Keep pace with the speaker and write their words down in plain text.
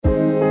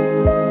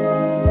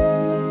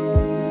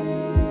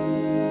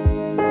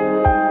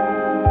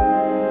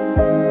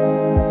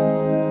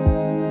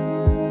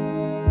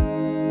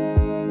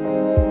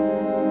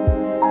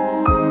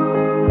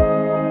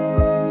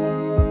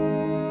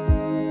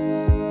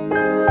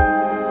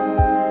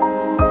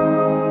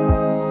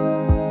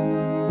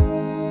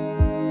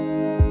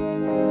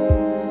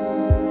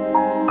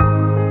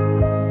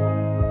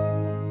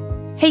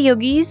Hey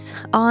yogis,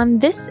 on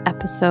this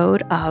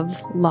episode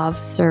of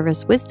Love,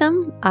 Service,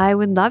 Wisdom, I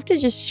would love to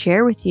just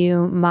share with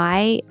you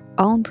my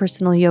own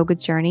personal yoga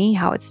journey,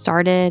 how it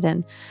started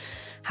and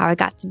how I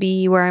got to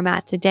be where I'm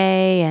at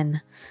today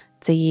and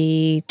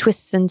the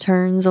twists and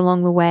turns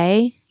along the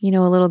way, a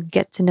little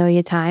get to know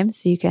you time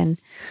so you can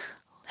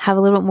have a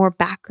little bit more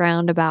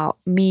background about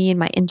me and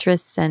my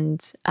interests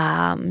and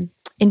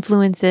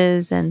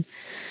influences and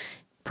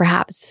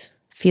perhaps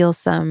feel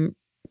some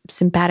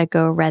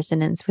simpatico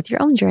resonance with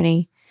your own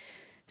journey.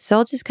 So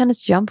I'll just kind of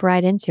jump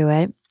right into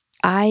it.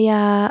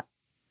 I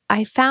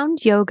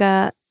found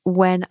yoga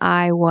when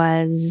I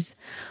was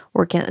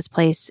working at this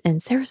place in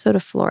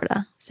Sarasota,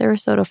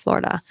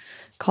 Florida,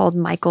 called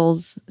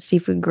Michael's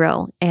Seafood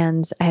Grill.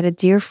 And I had a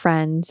dear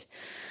friend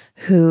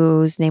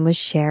whose name was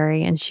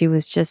Sherry, and she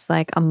was just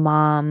like a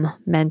mom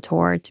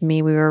mentor to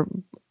me. We were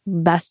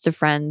best of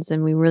friends,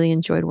 and we really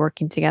enjoyed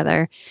working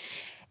together.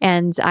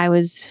 And I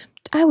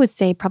would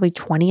say probably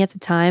 20 at the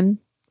time,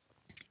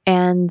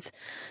 and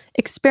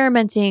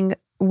experimenting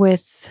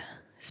with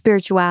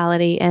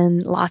spirituality in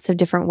lots of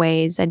different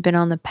ways. I'd been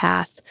on the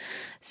path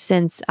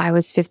since I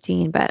was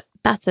 15, but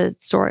that's a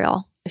story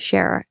I'll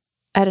share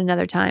at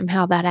another time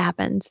how that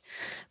happened.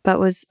 But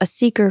was a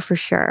seeker for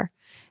sure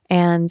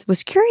and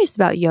was curious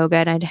about yoga.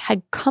 And I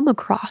had come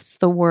across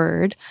the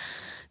word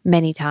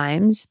many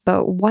times,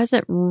 but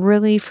wasn't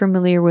really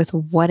familiar with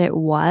what it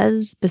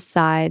was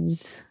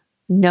besides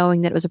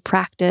knowing that it was a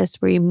practice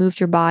where you moved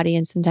your body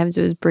and sometimes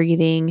it was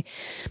breathing,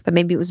 but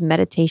maybe it was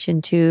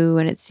meditation too.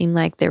 And it seemed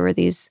like there were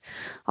these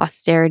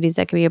austerities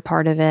that could be a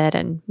part of it.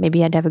 And maybe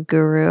you had to have a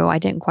guru. I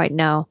didn't quite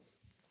know.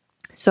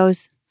 So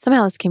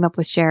somehow this came up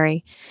with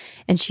Sherry,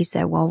 and she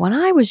said, well, when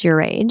I was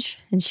your age,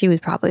 and she was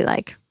probably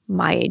like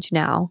my age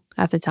now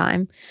at the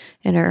time,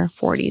 in her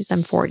 40s,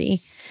 I'm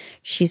 40.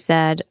 She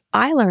said,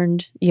 I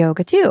learned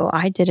yoga too.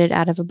 I did it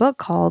out of a book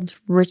called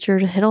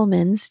Richard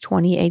Hittleman's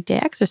 28-Day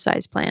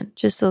Exercise Plan.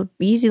 Just an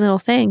easy little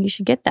thing. You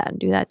should get that and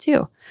do that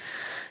too.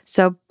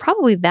 So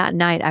probably that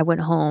night I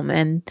went home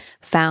and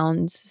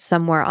found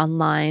somewhere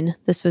online,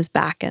 this was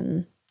back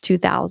in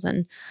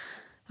 2000,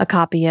 a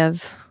copy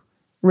of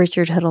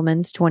Richard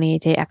Hittleman's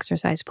 28-Day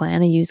Exercise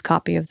Plan, a used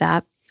copy of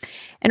that,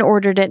 and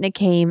ordered it, and it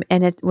came,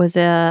 and it was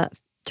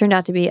turned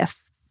out to be a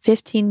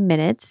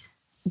 15-minute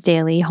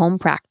daily home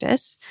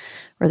practice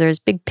where there's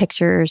big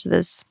pictures of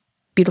this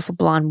beautiful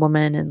blonde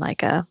woman in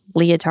like a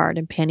leotard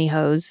and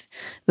pantyhose.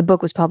 The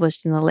book was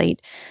published in the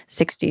late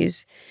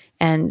 60s,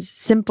 and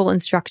simple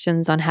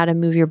instructions on how to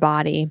move your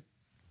body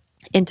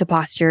into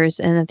postures.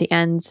 And at the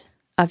end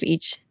of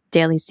each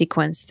daily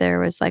sequence, there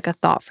was like a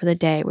thought for the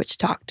day, which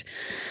talked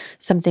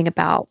something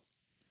about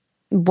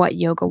what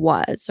yoga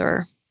was,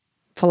 or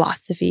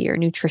philosophy, or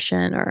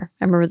nutrition, or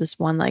I remember this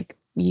one like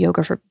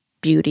yoga for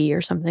beauty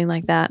or something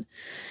like that.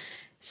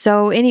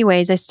 So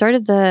anyways, I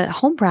started the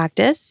home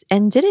practice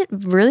and did it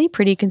really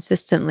pretty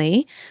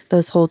consistently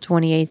those whole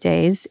 28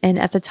 days. And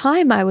at the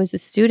time I was a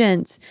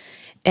student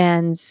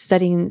and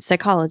studying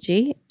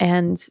psychology,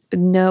 and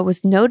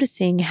was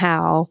noticing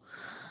how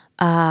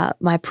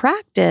my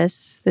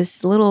practice,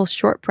 this little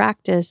short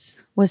practice,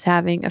 was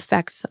having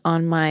effects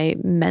on my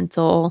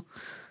mental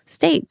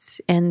states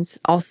and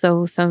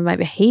also some of my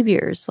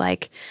behaviors.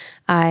 Like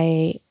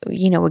I,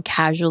 would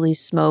casually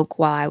smoke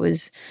while I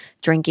was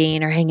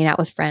drinking or hanging out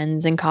with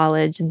friends in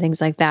college and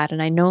things like that.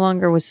 And I no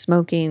longer was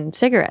smoking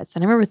cigarettes.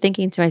 And I remember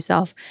thinking to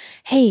myself,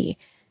 hey,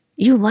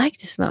 you like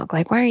to smoke.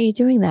 Like, why are you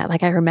doing that?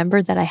 Like, I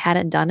remembered that I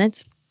hadn't done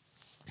it.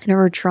 I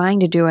remember trying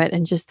to do it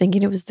and just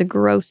thinking it was the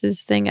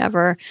grossest thing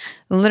ever.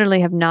 I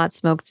literally have not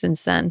smoked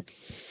since then.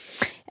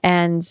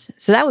 And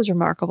so that was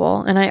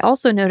remarkable. And I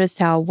also noticed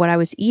how what I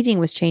was eating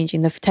was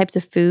changing, the types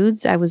of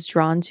foods I was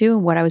drawn to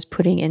and what I was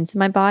putting into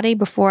my body.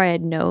 Before I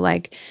had no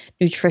like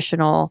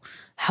nutritional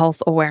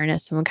health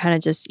awareness and would kind of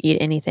just eat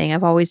anything.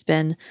 I've always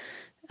been,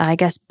 I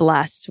guess,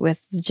 blessed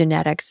with the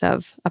genetics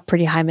of a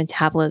pretty high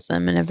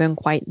metabolism, and have been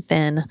quite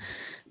thin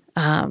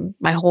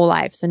my whole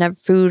life. So never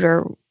food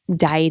or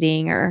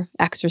dieting or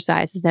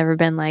exercise has never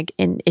been like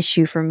an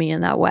issue for me in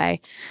that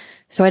way.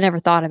 So I never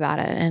thought about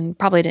it, and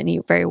probably didn't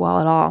eat very well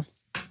at all.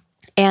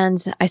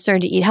 And I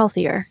started to eat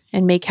healthier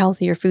and make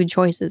healthier food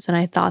choices. And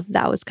I thought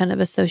that was kind of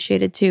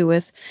associated too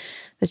with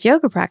this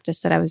yoga practice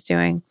that I was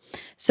doing.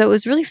 So it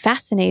was really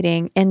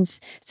fascinating. And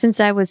since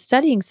I was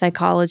studying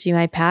psychology,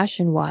 my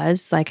passion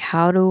was like,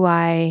 how do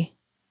I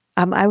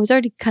was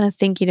already kind of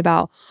thinking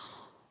about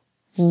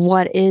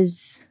what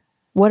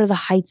are the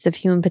heights of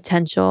human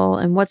potential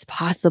and what's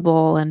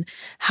possible, and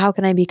how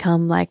can I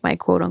become like my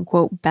quote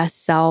unquote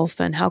best self,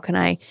 and how can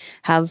I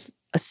have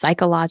a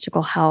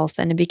psychological health.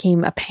 And it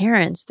became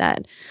apparent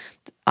that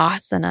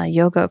asana,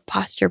 yoga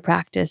posture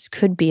practice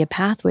could be a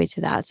pathway to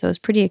that. So it was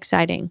pretty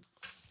exciting.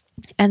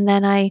 And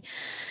then I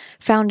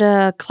found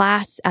a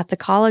class at the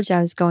college I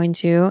was going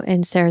to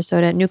in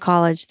Sarasota at New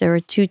College. There were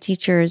two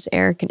teachers,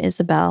 Eric and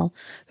Isabel,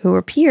 who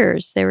were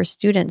peers. They were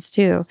students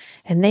too.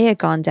 And they had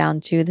gone down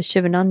to the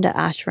Shivananda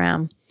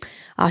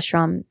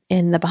ashram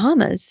in the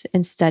Bahamas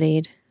and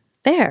studied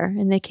there,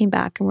 and they came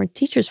back and were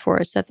teachers for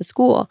us at the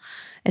school.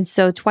 And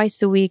so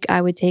twice a week,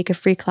 I would take a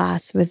free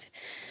class with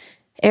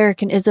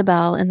Eric and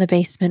Isabel in the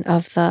basement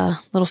of the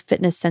little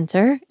fitness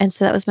center. And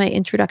so that was my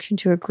introduction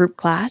to a group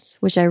class,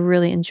 which I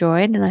really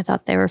enjoyed. And I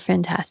thought they were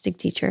fantastic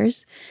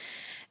teachers.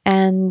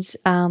 And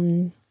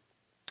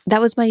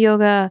that was my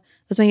yoga.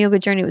 Was my yoga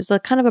journey. It was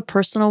kind of a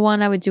personal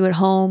one I would do at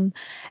home,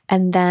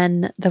 and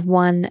then the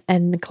one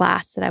in the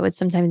class that I would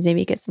sometimes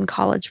maybe get some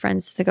college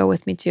friends to go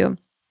with me to.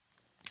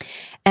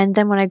 And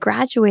then when I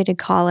graduated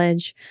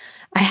college,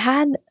 I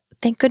had,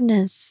 thank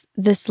goodness,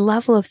 this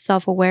level of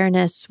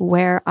self-awareness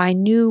where I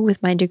knew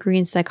with my degree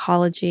in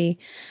psychology,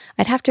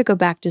 I'd have to go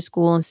back to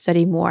school and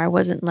study more. I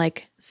wasn't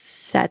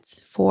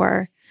set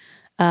for,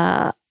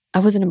 I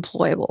wasn't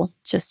employable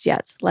just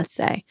yet, let's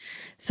say.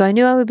 So I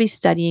knew I would be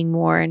studying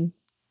more and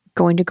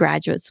going to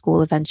graduate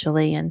school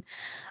eventually. And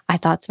I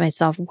thought to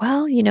myself,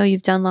 well,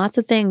 you've done lots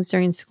of things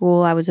during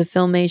school. I was a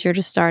film major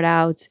to start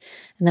out.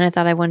 And then I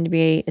thought I wanted to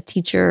be a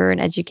teacher, an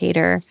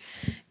educator.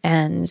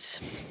 And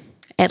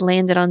it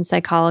landed on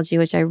psychology,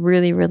 which I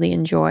really, really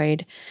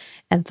enjoyed,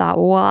 and thought,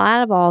 well,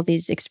 out of all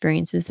these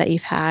experiences that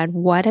you've had,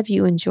 what have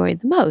you enjoyed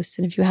the most?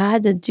 And if you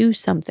had to do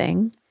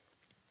something,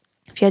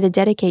 if you had to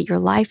dedicate your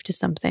life to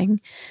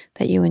something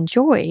that you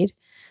enjoyed,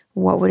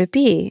 what would it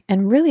be?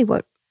 And really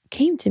what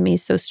came to me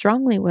so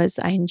strongly was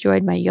I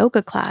enjoyed my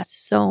yoga class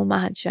so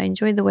much. I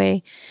enjoyed the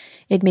way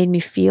it made me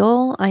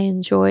feel. I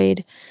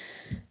enjoyed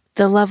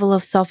the level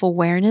of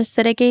self-awareness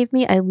that it gave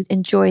me. I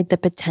enjoyed the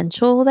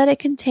potential that it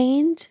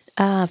contained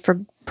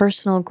for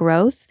personal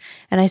growth.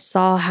 And I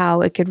saw how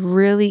it could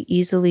really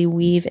easily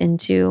weave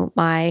into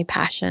my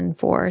passion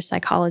for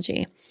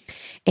psychology.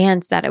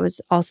 And that it was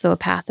also a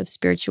path of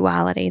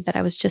spirituality that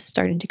I was just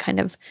starting to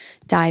kind of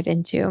dive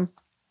into.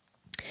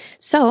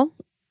 So,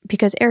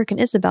 because Eric and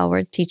Isabel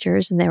were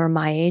teachers and they were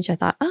my age, I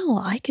thought,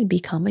 oh, I could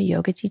become a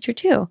yoga teacher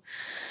too.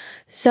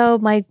 So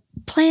my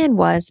plan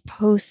was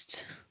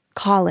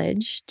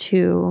post-college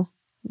to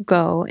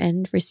go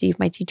and receive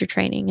my teacher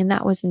training. And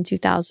that was in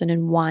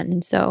 2001.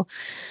 And so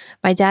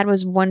my dad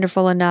was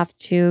wonderful enough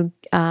to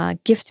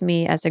gift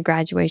me as a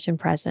graduation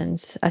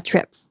present a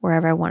trip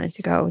wherever I wanted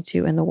to go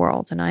to in the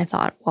world. And I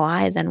thought, well,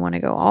 I then want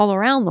to go all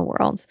around the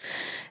world.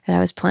 And I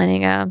was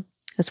planning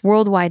this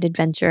worldwide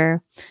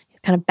adventure,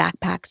 kind of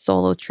backpack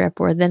solo trip,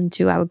 where then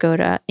too I would go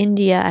to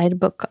India. I had a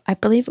book, I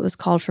believe it was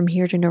called From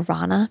Here to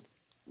Nirvana.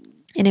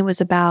 And it was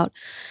about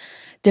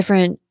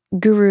different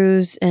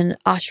gurus and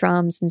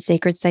ashrams and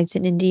sacred sites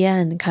in India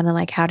and kind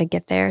of how to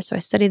get there. So I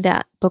studied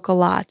that book a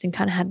lot and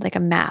kind of had a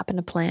map and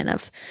a plan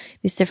of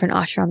these different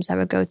ashrams I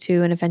would go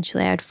to. And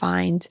eventually I would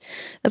find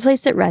the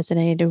place that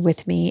resonated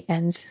with me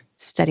and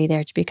study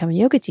there to become a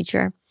yoga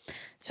teacher.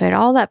 So I had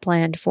all that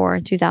planned for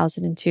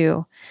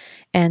 2002.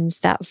 And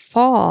that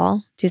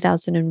fall,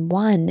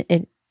 2001,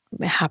 it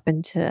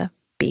happened to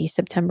be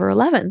September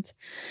 11th.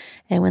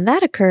 And when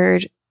that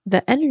occurred,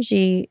 the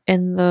energy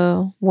in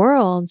the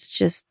world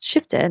just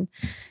shifted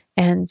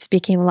and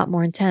became a lot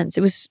more intense.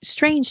 It was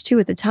strange too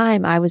at the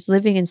time. I was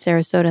living in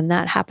Sarasota, and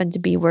that happened to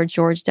be where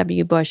George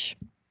W. Bush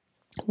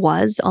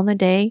was on the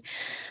day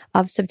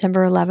of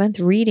September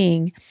 11th,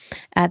 reading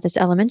at this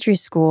elementary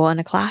school in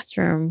a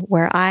classroom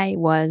where I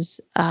was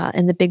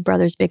in the Big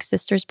Brothers Big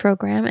Sisters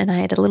program. And I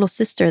had a little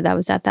sister that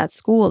was at that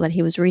school that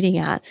he was reading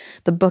at,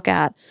 the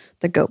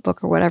Goat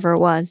Book or whatever it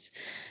was.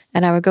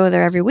 And I would go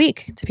there every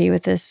week to be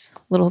with this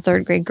little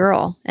third grade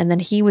girl. And then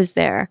he was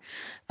there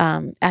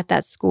at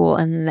that school.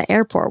 And the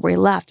airport where he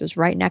left was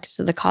right next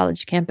to the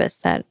college campus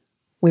that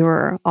we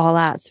were all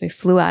at. So we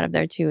flew out of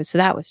there too. So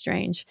that was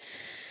strange.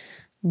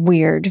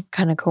 Weird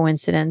kind of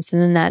coincidence.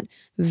 And then that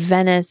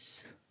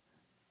Venice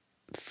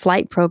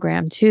flight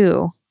program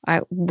too,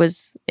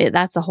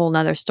 that's a whole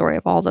nother story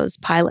of all those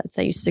pilots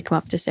that used to come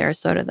up to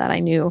Sarasota that I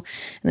knew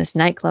in this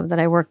nightclub that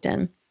I worked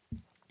in.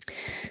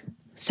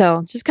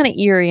 So just kind of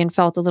eerie and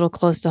felt a little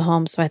close to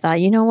home. So I thought,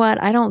 you know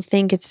what? I don't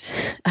think it's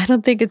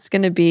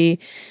going to be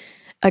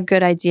a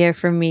good idea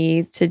for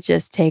me to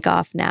just take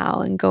off now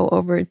and go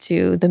over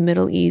to the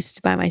Middle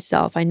East by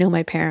myself. I know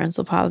my parents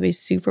will probably be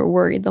super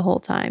worried the whole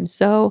time.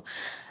 So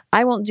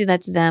I won't do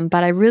that to them,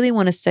 but I really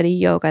want to study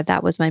yoga.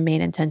 That was my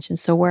main intention.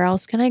 So where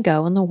else can I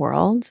go in the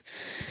world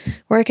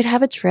where I could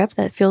have a trip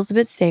that feels a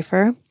bit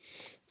safer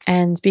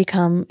and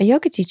become a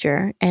yoga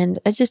teacher? And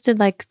I just did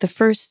the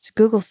first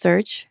Google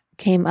search,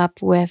 came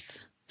up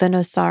with the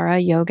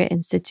Nosara Yoga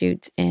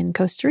Institute in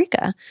Costa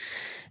Rica.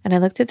 And I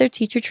looked at their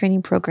teacher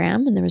training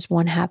program, and there was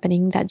one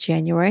happening that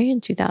January in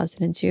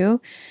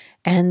 2002.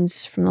 And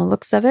from the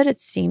looks of it,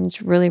 it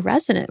seemed really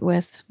resonant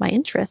with my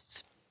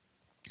interests.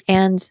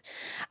 And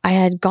I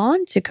had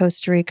gone to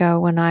Costa Rica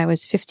when I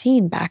was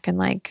 15, back in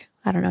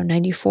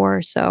 94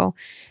 or so,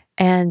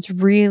 and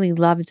really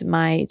loved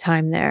my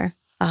time there.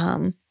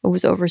 It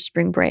was over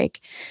spring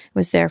break. I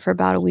was there for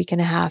about a week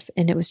and a half,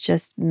 and it was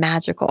just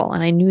magical.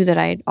 And I knew that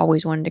I'd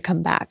always wanted to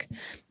come back,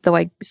 though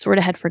I sort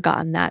of had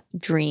forgotten that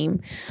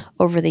dream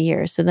over the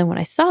years. So then when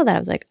I saw that, I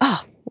was like,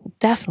 oh,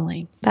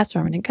 definitely. That's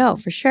where I'm going to go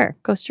for sure.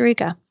 Costa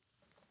Rica.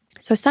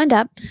 So I signed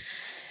up,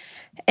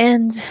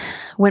 And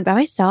went by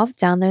myself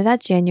down there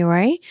that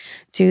January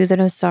to the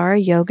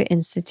Nosara Yoga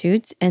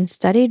Institute and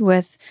studied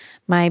with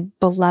my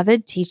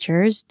beloved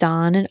teachers,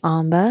 Don and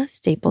Amba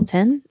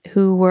Stapleton,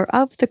 who were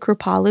of the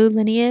Kripalu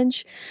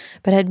lineage,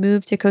 but had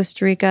moved to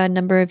Costa Rica a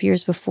number of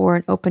years before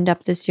and opened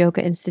up this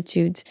yoga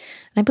institute.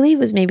 And I believe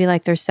it was maybe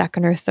like their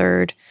second or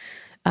third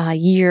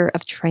year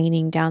of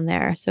training down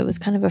there. So it was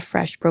kind of a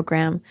fresh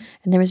program.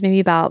 And there was maybe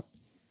about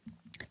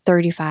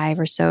 35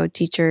 or so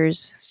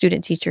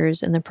student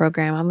teachers in the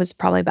program. I was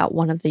probably about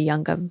one of the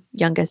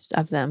youngest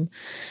of them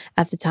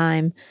at the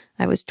time.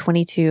 I was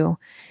 22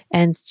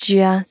 and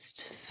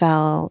just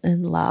fell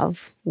in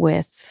love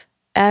with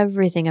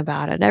everything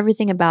about it,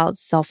 everything about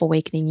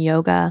self-awakening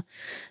yoga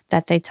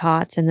that they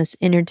taught, and this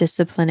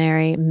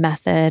interdisciplinary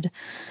method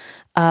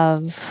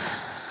of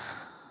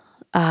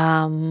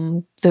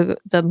the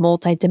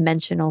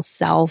multidimensional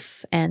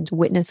self and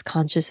witness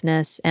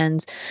consciousness,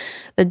 and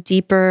the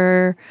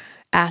deeper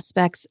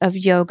aspects of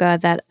yoga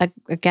that,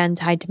 again,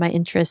 tied to my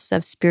interests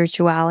of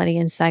spirituality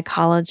and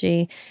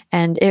psychology.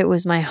 And it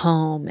was my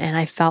home. And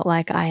I felt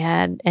like I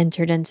had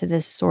entered into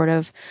this sort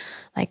of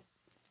like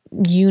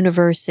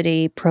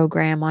university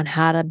program on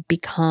how to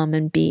become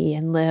and be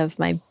and live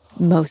my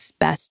most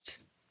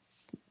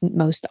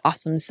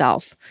awesome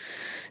self.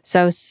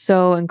 So I was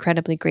so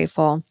incredibly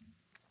grateful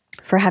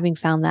for having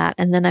found that.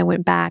 And then I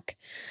went back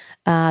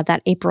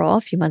that April,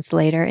 a few months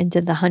later, and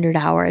did the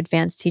 100-hour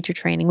advanced teacher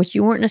training, which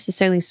you weren't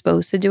necessarily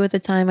supposed to do at the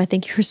time. I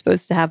think you were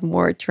supposed to have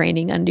more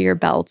training under your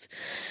belt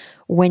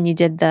when you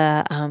did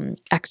the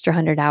extra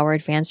 100-hour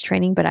advanced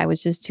training, but I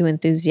was just too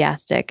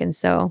enthusiastic. And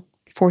so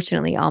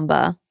fortunately,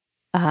 Amba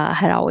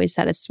had always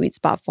had a sweet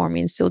spot for me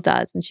and still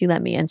does. And she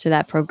let me enter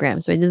that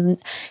program. So I did an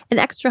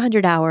extra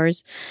 100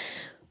 hours.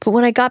 But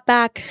when I got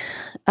back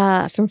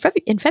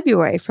in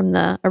February from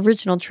the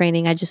original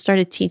training, I just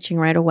started teaching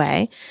right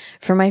away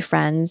for my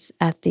friends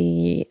at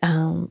the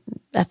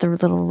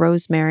little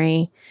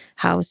Rosemary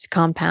House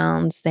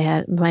compounds. They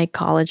had, my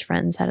college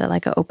friends had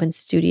like an open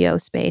studio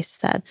space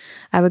that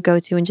I would go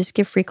to and just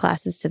give free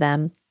classes to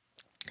them.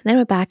 And then I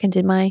went back and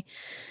did my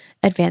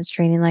advanced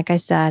training, like I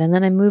said. And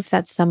then I moved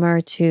that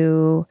summer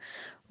to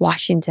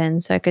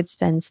Washington so I could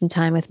spend some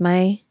time with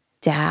my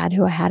dad,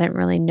 who I hadn't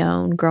really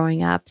known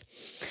growing up,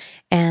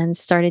 and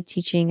started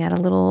teaching at a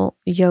little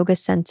yoga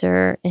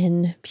center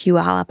in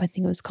Puyallup. I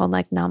think it was called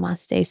like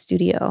Namaste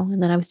Studio.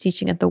 And then I was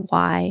teaching at the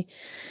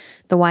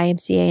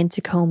YMCA in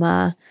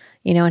Tacoma,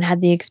 and had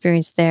the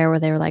experience there where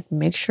they were like,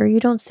 make sure you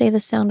don't say the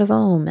sound of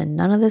Om and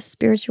none of this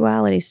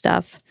spirituality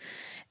stuff.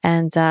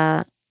 And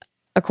of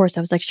course,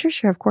 I was like,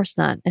 sure, of course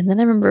not. And then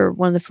I remember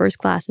one of the first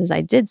classes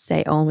I did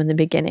say Om in the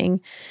beginning.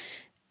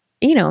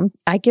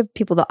 I give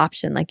people the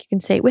option, like you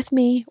can say it with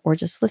me or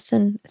just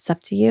listen. It's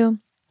up to you.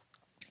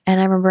 And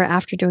I remember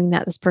after doing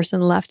that, this person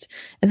left,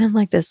 and then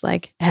like this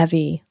like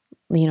heavy,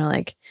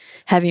 like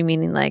heavy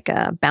meaning like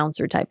a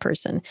bouncer type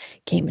person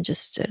came and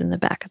just stood in the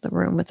back of the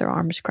room with their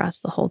arms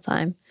crossed the whole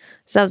time.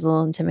 So that was a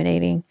little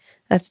intimidating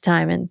at the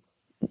time. And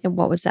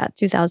what was that?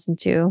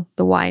 2002.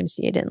 The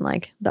YMCA didn't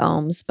like the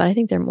Ohms, but I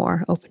think they're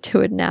more open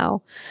to it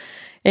now.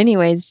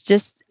 Anyways,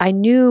 just I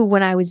knew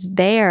when I was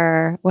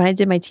there, when I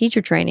did my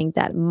teacher training,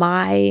 that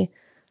my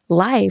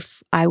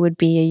life, I would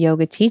be a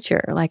yoga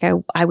teacher. Like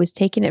I was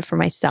taking it for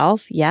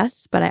myself,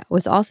 yes, but I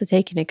was also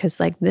taking it because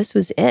like this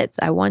was it.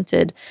 I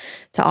wanted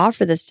to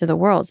offer this to the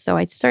world. So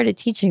I started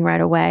teaching right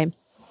away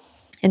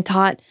and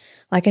taught,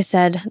 like I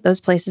said, those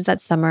places that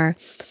summer.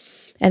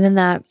 And then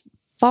that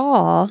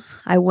fall,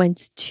 I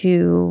went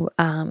to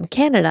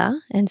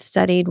Canada and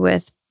studied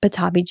with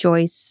Pattabhi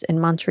Joyce in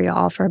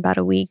Montreal for about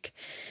a week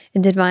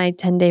and did my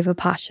 10-day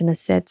Vipassana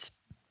sit.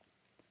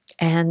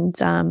 And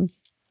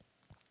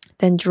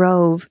then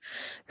drove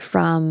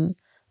from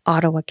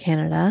Ottawa,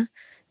 Canada,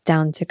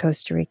 down to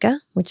Costa Rica,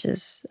 which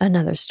is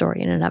another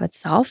story in and of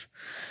itself.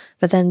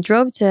 But then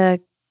drove to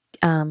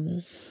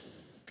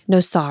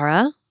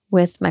Nosara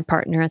with my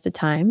partner at the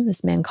time,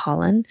 this man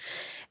Colin.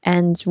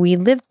 And we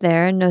lived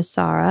there in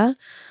Nosara,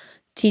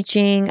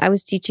 I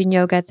was teaching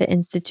yoga at the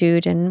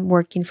Institute and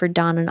working for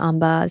Don and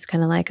Amba as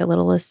kind of like a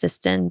little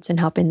assistant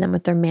and helping them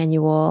with their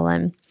manual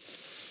and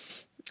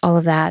all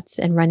of that,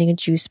 and running a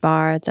juice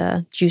bar,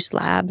 the Juice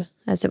Lab,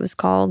 as it was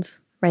called,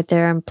 right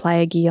there in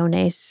Playa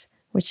Guiones,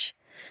 which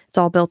it's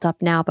all built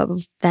up now, but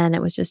then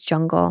it was just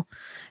jungle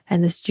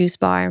and this juice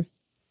bar.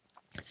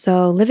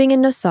 So living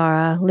in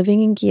Nosara, living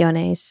in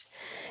Guiones,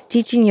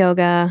 teaching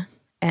yoga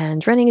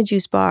and running a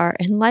juice bar,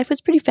 and life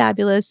was pretty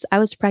fabulous. I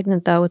was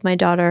pregnant though with my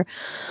daughter,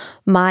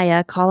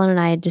 Maya. Colin and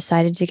I had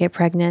decided to get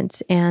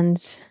pregnant,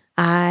 and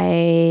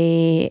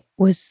I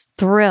was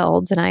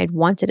thrilled and I had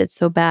wanted it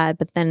so bad.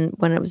 But then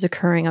when it was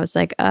occurring, I was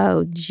like,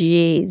 oh,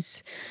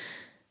 geez.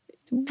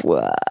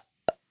 What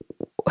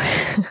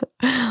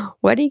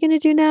are you going to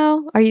do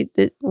now?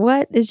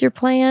 What is your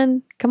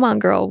plan? Come on,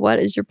 girl. What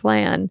is your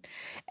plan?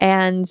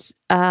 And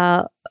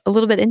a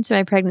little bit into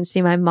my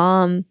pregnancy, my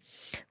mom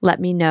let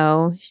me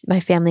know, my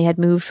family had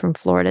moved from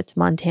Florida to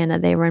Montana.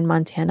 They were in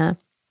Montana,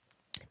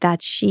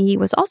 that she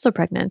was also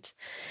pregnant.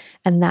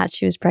 and that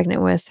she was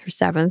pregnant with her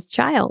 7th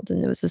child,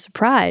 and it was a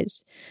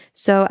surprise.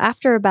 So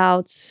after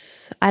about,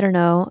 I don't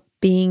know,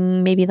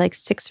 being maybe like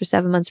 6 or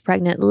 7 months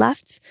pregnant,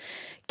 left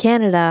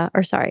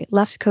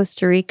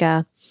Costa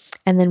Rica,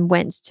 and then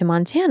went to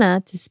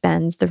Montana to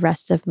spend the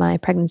rest of my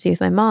pregnancy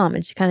with my mom,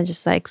 and to kind of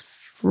just like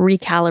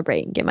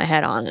recalibrate and get my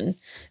head on and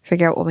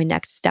figure out what my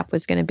next step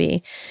was going to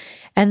be.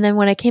 And then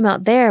when I came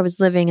out there, I was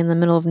living in the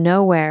middle of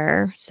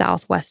nowhere,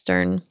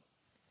 southwestern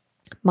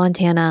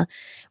Montana,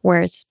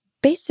 where it's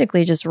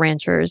basically just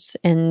ranchers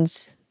and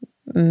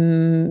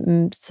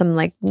some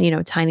like,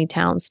 tiny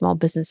towns, small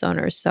business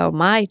owners. So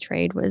my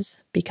trade was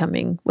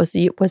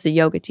a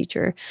yoga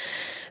teacher.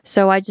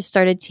 So I just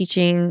started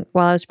teaching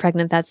while I was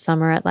pregnant that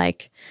summer at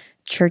like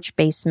church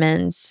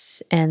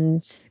basements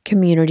and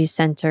community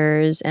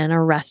centers and a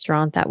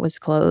restaurant that was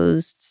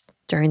closed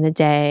during the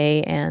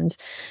day, and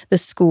the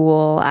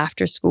school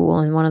after school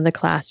in one of the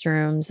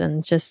classrooms,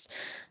 and just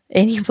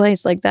any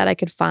place like that I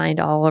could find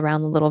all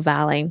around the little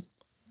valley.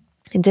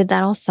 I did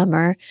that all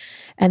summer.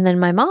 And then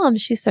my mom,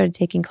 she started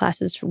taking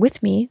classes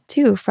with me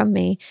too, from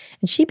me.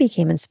 And she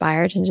became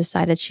inspired and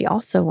decided she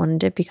also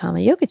wanted to become a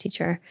yoga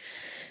teacher.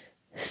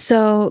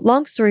 So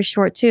long story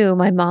short too,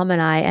 my mom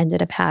and I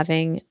ended up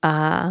having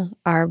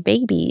our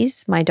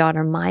babies, my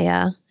daughter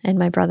Maya and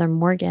my brother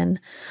Morgan,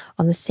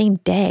 on the same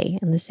day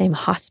in the same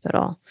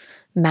hospital,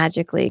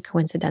 magically,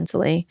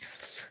 coincidentally.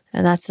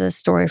 And that's a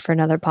story for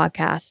another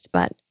podcast.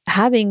 But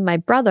having my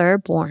brother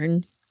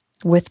born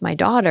with my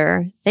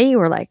daughter, they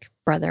were like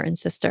brother and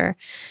sister.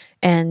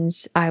 And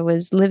I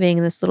was living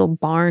in this little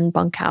barn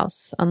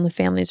bunkhouse on the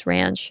family's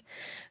ranch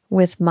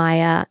with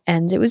Maya.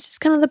 And it was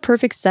just kind of the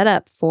perfect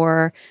setup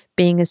for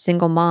being a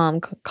single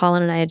mom.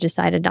 Colin and I had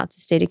decided not to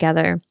stay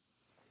together.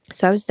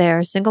 So I was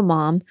there, single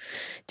mom,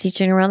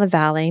 teaching around the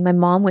valley. My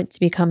mom went to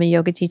become a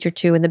yoga teacher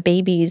too, and the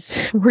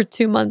babies were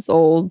 2 months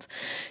old.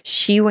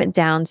 She went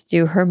down to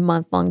do her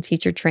month-long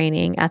teacher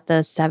training at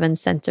the Seven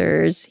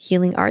Centers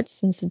Healing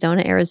Arts in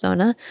Sedona,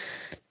 Arizona.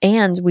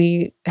 And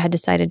we had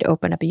decided to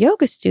open up a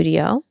yoga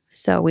studio.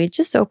 So we had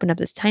just opened up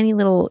this tiny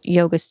little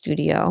yoga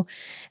studio,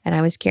 and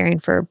I was caring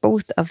for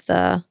both of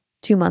the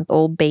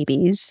 2-month-old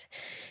babies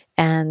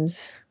and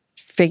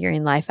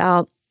figuring life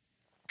out.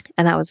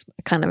 And that was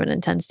kind of an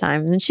intense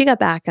time. And then she got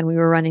back and we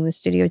were running the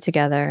studio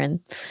together, and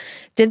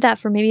did that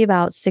for maybe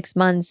about 6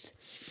 months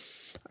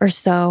or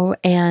so.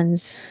 And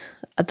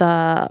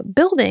the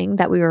building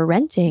that we were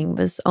renting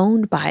was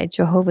owned by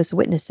Jehovah's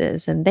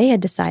Witnesses. And they had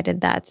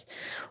decided that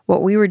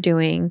what we were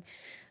doing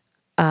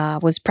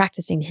was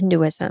practicing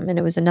Hinduism, and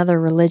it was another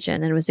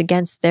religion, and it was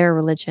against their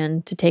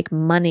religion to take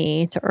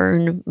money, to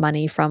earn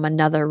money from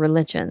another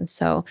religion.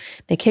 So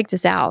they kicked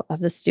us out of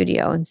the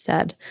studio and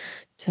said,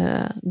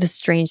 to this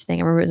strange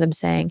thing. I remember them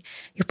saying,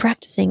 "You're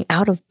practicing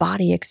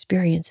out-of-body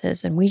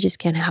experiences, and we just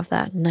can't have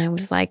that." And I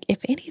was like, if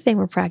anything,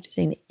 we're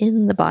practicing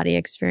in-the-body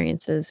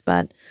experiences,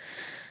 but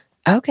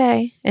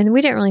okay. And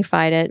we didn't really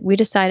fight it. We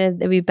decided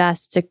it would be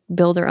best to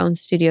build our own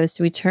studio.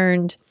 So we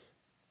turned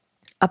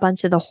a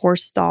bunch of the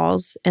horse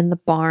stalls in the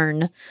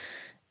barn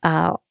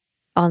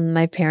on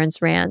my parents'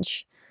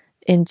 ranch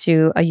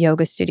into a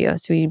yoga studio.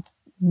 So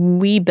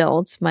we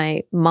built,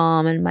 my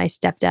mom and my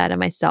stepdad and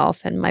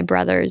myself and my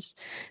brothers,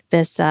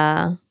 this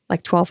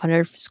like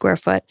 1,200 square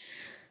foot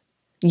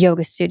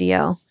yoga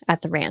studio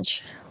at the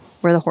ranch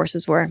where the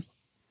horses were.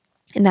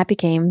 And that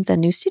became the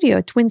new studio,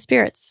 Twin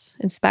Spirits,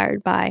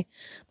 inspired by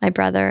my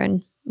brother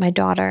and my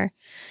daughter.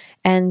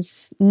 And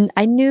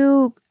I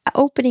knew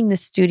opening the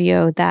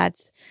studio that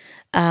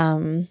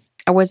I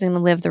wasn't going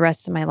to live the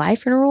rest of my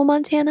life in rural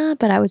Montana,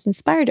 but I was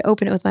inspired to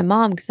open it with my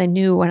mom because I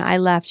knew when I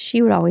left,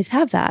 she would always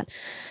have that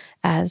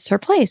as her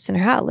place and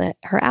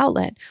her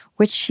outlet,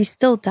 which she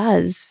still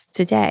does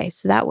today.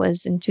 So that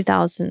was in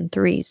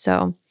 2003.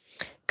 So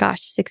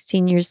gosh,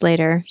 16 years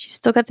later, she's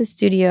still got the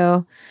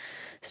studio,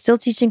 still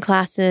teaching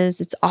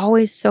classes. It's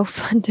always so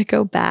fun to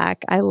go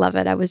back. I love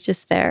it. I was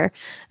just there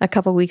a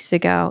couple weeks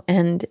ago,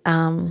 and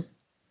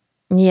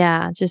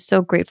yeah, just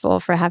so grateful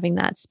for having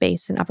that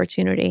space and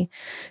opportunity.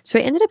 So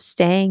I ended up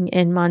staying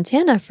in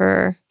Montana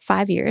for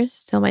 5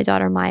 years till my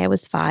daughter Maya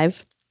was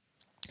 5.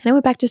 And I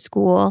went back to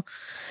school,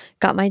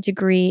 got my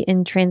degree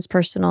in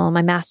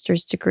my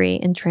master's degree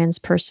in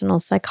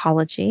transpersonal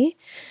psychology,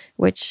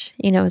 which,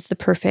 is the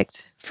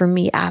perfect, for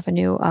me,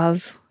 avenue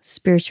of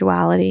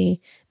spirituality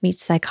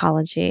meets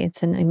psychology.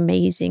 It's an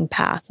amazing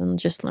path, and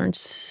just learned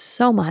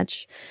so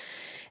much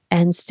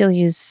and still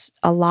use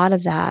a lot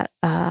of that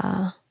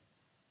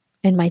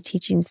in my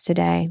teachings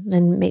today,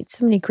 and made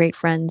so many great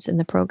friends in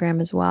the program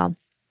as well.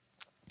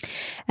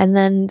 And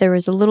then there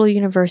was a little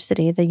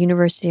university, the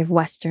University of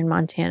Western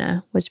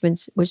Montana, which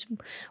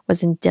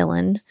was in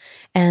Dillon.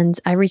 And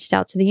I reached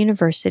out to the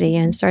university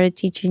and started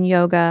teaching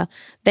yoga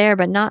there,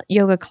 but not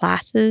yoga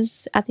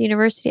classes at the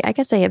university. I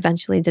guess I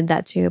eventually did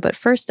that too. But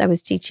first I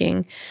was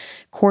teaching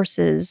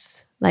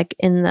courses like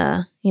in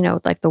the,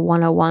 like the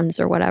 101s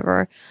or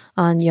whatever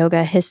on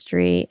yoga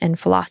history and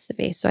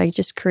philosophy. So I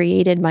just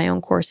created my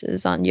own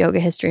courses on yoga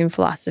history and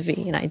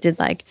philosophy. And I did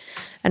like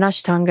an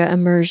Ashtanga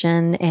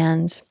immersion,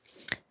 and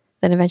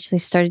then eventually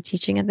started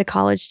teaching at the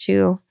college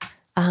too,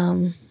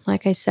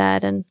 like I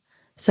said. And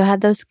so I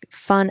had those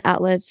fun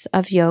outlets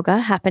of yoga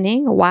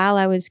happening while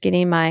I was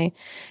getting my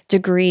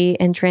degree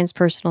in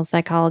transpersonal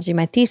psychology.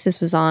 My thesis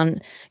was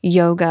on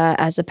yoga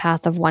as a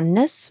path of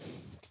oneness.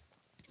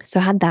 So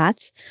I had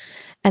that.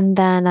 And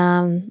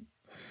then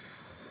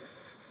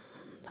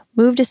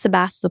moved to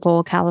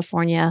Sebastopol,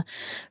 California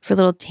for a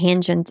little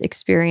tangent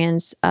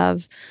experience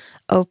of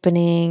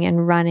opening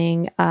and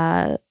running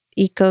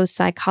eco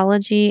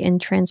psychology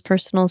and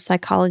transpersonal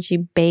psychology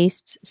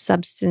based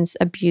substance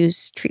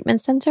abuse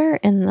treatment center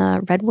in the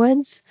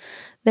Redwoods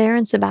there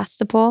in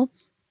Sebastopol.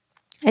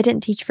 I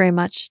didn't teach very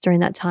much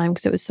during that time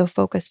because it was so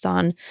focused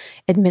on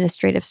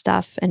administrative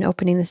stuff and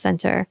opening the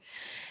center.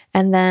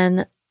 And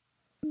then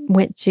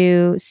went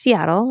to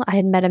Seattle. I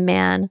had met a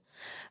man,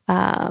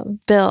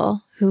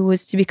 Bill, who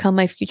was to become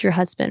my future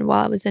husband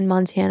while I was in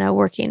Montana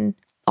working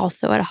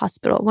also at a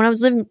hospital. When I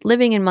was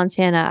living in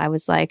Montana, I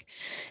was like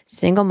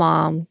single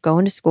mom,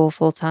 going to school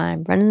full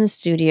time, running the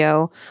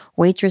studio,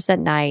 waitress at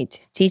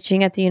night,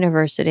 teaching at the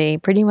university,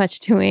 pretty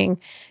much doing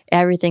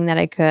everything that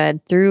I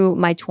could through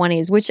my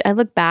 20s, which I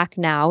look back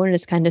now and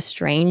it's kind of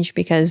strange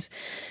because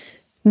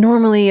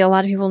normally a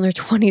lot of people in their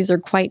 20s are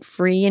quite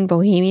free and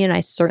bohemian.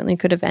 I certainly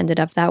could have ended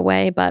up that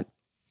way, but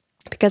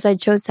because I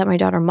chose to have my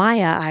daughter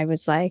Maya, I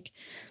was like,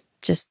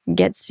 just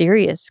get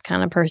serious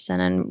kind of person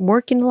and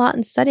working a lot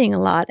and studying a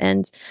lot.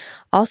 And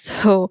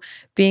also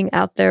being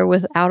out there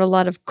without a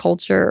lot of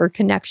culture or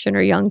connection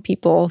or young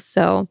people.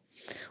 So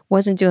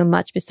wasn't doing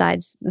much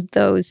besides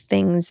those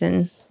things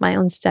in my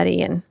own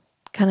study and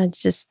kind of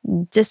just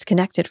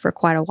disconnected for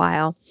quite a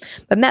while.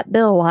 But met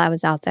Bill while I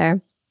was out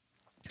there.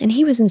 And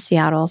he was in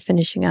Seattle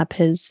finishing up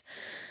his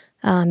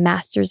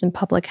master's in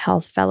public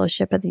health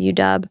fellowship at the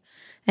UW.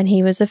 And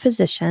he was a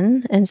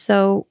physician. And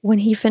so when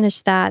he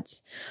finished that,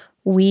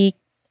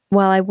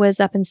 I was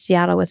up in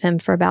Seattle with him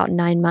for about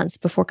 9 months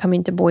before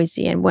coming to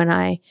Boise. And when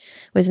I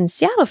was in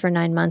Seattle for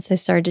 9 months, I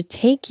started to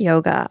take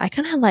yoga. I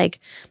kind of had like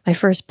my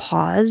first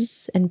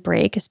pause and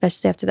break,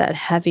 especially after that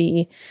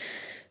heavy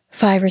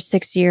 5 or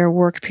 6 year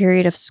work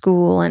period of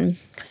school and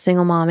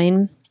single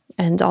momming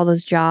and all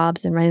those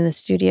jobs and running the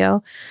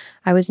studio.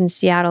 I was in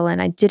Seattle and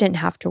I didn't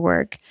have to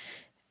work.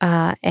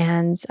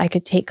 And I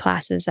could take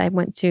classes. I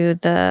went to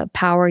the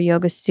Power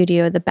Yoga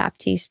Studio, the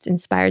Baptiste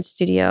inspired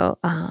studio.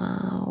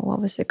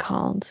 What was it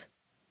called?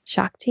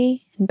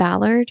 Shakti in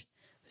Ballard.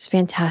 It was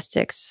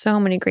fantastic. So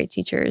many great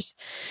teachers.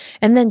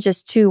 And then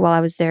just too, while I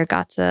was there,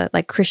 got to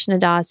like Krishna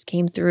Das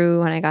came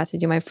through and I got to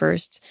do my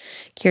first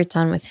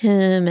kirtan with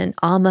him, and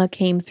Amma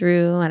came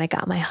through and I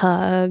got my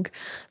hug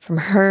from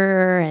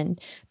her,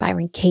 and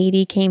Byron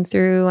Katie came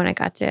through and I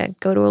got to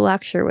go to a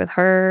lecture with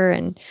her,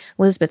 and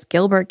Elizabeth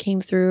Gilbert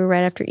came through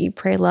right after Eat,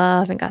 Pray,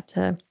 Love and got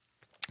to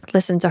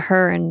listen to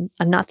her, and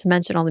not to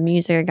mention all the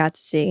music I got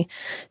to see.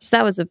 So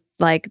that was a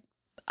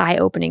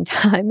eye-opening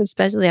time,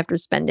 especially after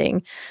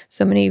spending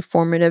so many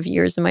formative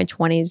years in my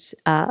 20s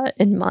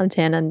in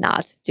Montana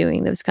not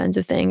doing those kinds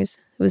of things.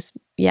 It was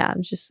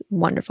just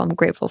wonderful. I'm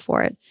grateful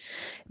for it.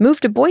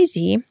 Moved to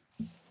Boise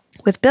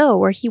with Bill,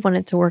 where he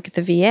wanted to work at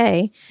the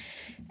VA.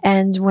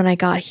 And when I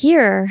got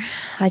here,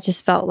 I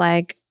just felt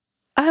like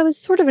I was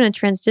sort of in a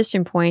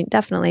transition point,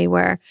 definitely,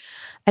 where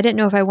I didn't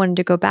know if I wanted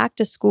to go back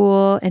to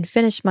school and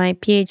finish my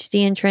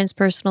PhD in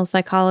transpersonal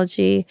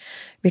psychology,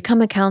 become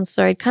a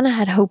counselor. I kind of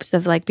had hopes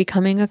of like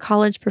becoming a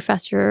college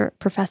professor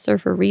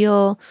for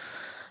real,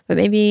 but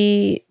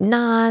maybe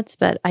not.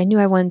 But I knew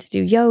I wanted to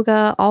do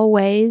yoga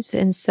always.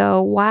 And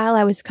so while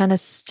I was kind of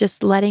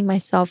just letting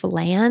myself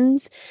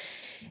land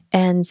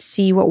and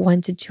see what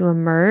wanted to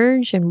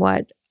emerge and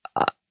what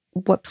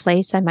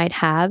place I might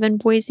have in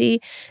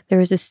Boise, there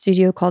was a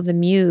studio called The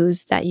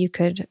Muse that you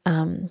could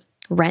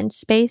rent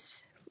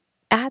space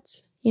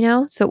at,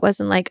 so it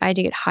wasn't like I had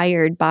to get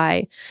hired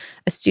by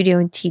a studio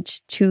and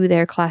teach to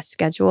their class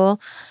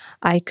schedule.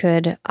 I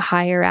could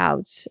hire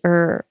out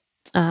or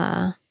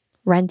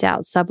rent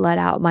out, sublet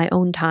out my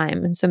own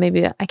time. And so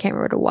maybe, I can't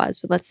remember what it was,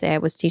 but let's say I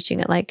was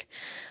teaching at like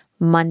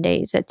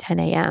Mondays at 10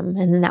 a.m.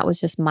 And then that was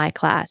just my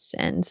class.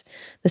 And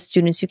the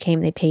students who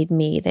came, they paid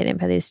me. They didn't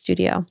pay the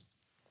studio.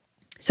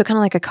 So kind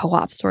of like a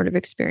co-op sort of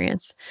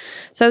experience.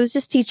 So I was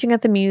just teaching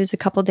at the Muse a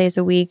couple days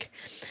a week.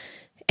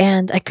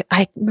 And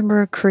I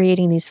remember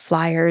creating these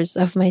flyers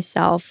of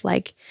myself,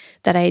 like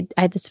that I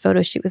had this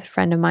photo shoot with a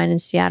friend of mine in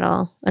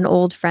Seattle, an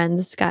old friend,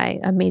 this guy,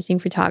 amazing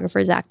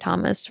photographer, Zach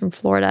Thomas from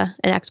Florida,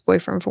 an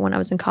ex-boyfriend from when I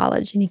was in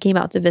college. And he came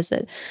out to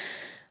visit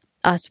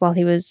us while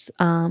he was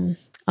on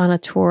a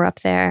tour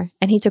up there.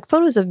 And he took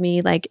photos of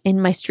me like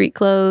in my street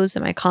clothes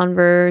and my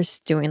Converse,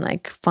 doing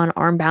like fun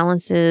arm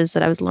balances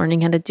that I was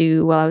learning how to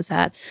do while I was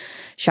at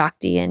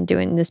Shakti and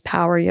doing this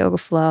power yoga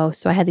flow.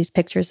 So I had these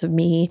pictures of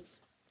me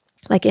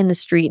like in the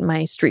street in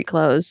my street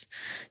clothes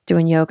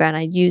doing yoga. And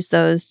I used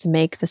those to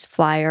make this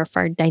flyer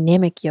for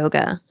dynamic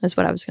yoga, is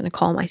what I was going to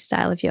call my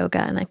style of yoga.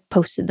 And I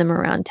posted them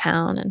around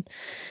town and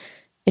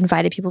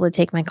invited people to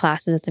take my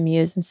classes at the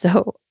Muse. And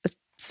so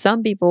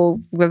some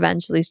people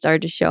eventually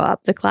started to show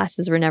up. The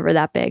classes were never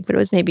that big, but it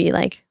was maybe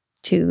like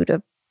 2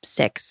 to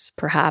 6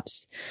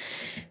 perhaps.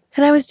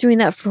 And I was doing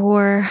that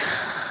for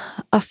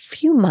a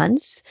few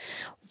months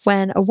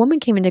when a woman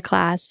came into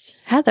class,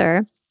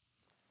 Heather,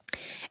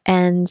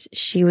 and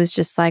she was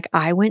just like,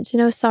 I went to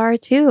Nosara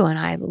too. And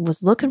I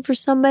was looking for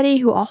somebody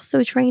who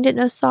also trained at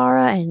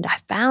Nosara. And I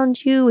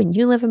found you, and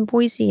you live in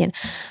Boise. And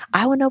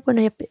I want to open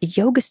up a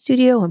yoga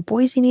studio, and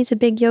Boise needs a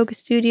big yoga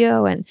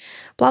studio, and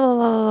blah, blah, blah,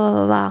 blah,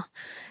 blah, blah.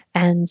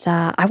 And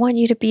I want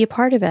you to be a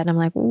part of it. And I'm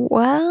like,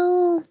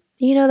 well,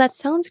 that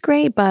sounds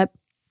great, but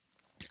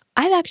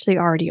I've actually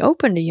already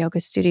opened a yoga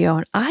studio,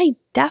 and I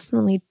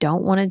definitely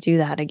don't want to do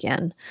that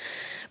again.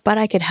 But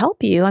I could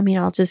help you. I mean,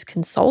 I'll just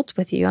consult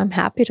with you. I'm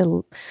happy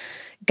to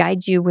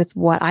guide you with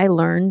what I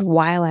learned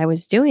while I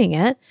was doing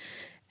it.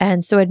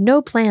 And so I had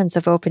no plans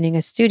of opening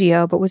a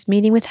studio, but was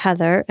meeting with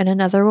Heather and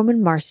another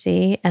woman,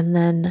 Marcy, and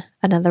then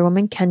another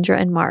woman, Kendra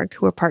and Mark,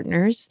 who were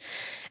partners.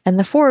 And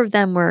the four of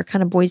them were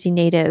kind of Boise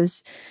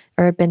natives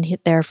or had been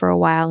there for a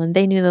while, and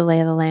they knew the lay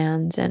of the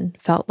land and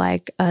felt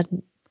like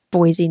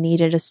Boise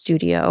needed a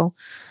studio,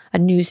 a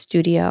new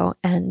studio.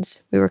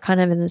 And we were kind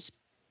of in this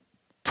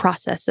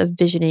process of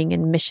visioning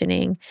and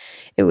missioning.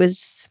 It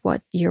was,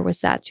 what year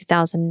was that?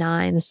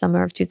 2009, the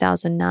summer of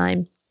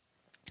 2009,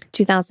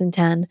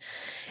 2010.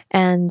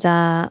 And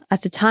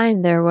at the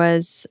time, there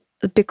was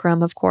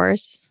Bikram, of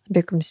course,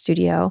 Bikram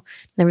Studio.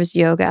 There was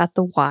yoga at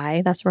the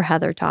Y. That's where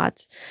Heather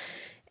taught.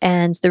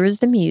 And there was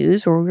the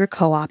Muse, where we were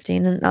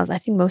co-opting. And I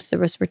think most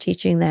of us were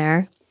teaching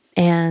there.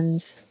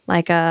 And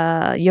like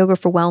Yoga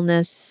for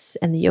Wellness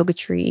and the Yoga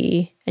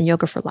Tree and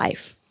Yoga for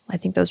Life. I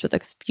think those were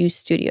the few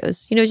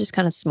studios, just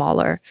kind of small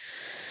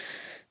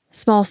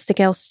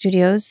scale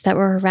studios that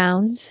were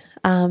around.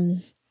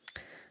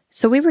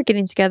 So we were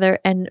getting together,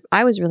 and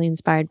I was really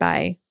inspired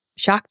by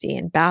Shakti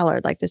and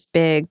Ballard, like this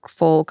big,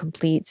 full,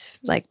 complete,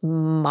 like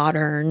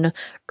modern,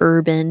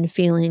 urban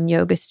feeling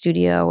yoga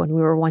studio. And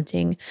we were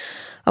wanting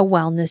a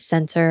wellness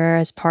center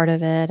as part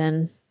of it.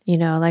 And,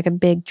 like a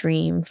big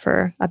dream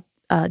for a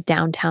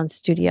downtown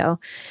studio.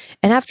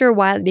 And after a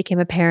while, it became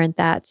apparent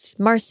that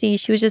Marcy,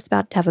 she was just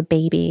about to have a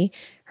baby,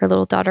 her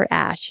little daughter,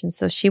 Ash. And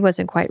so she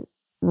wasn't quite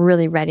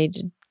really ready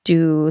to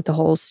do the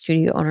whole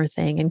studio owner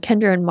thing. And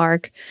Kendra and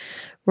Mark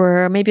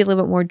were maybe a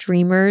little bit more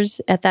dreamers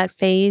at that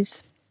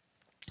phase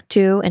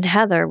too. And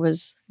Heather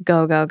was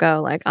go, go,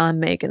 go, like, I'm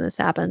making this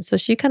happen. So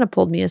she kind of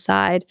pulled me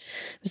aside.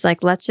 It was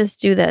like, let's just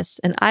do this.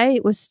 And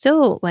I was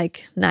still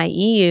like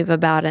naive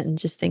about it and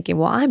just thinking,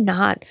 well, I'm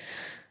not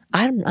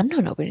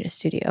opening a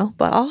studio,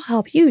 but I'll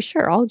help you.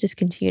 Sure, I'll just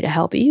continue to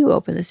help you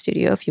open the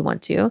studio if you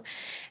want to.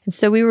 And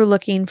so we were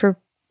looking for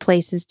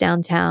places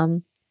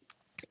downtown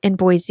in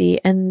Boise.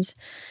 And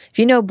if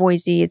you know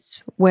Boise,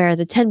 it's where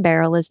the 10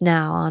 Barrel is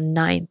now on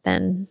 9th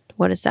and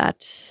what is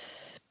that?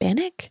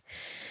 Bannock?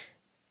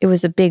 It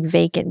was a big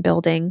vacant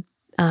building.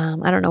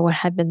 I don't know what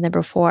had been there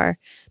before,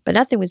 but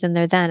nothing was in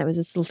there then. It was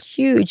this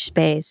huge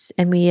space.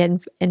 And we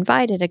had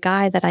invited a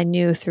guy that I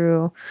knew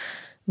through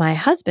my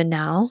husband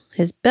now,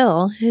 his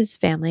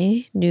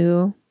family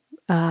knew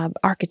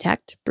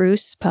architect,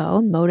 Bruce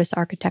Poe, Modus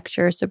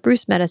Architecture. So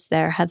Bruce met us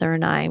there, Heather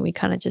and I, and we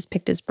kind of just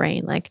picked his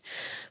brain, like,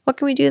 what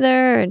can we do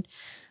there? And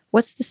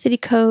what's the city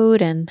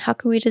code? And how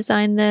can we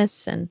design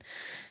this? And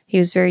he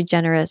was very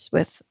generous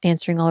with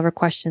answering all of our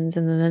questions.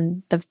 And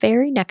then the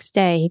very next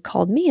day, he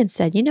called me and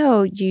said,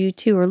 you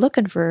two are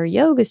looking for a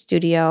yoga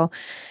studio.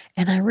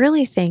 And I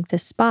really think the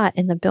spot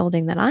in the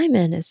building that I'm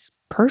in is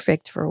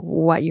perfect for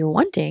what you're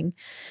wanting.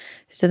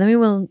 So then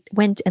we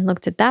went and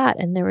looked at that,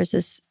 and there was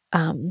this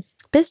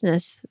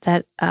business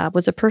that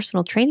was a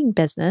personal training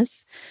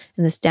business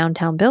in this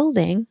downtown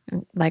building,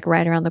 like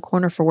right around the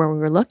corner for where we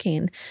were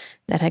looking,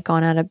 that had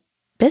gone out of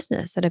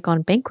business, that had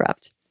gone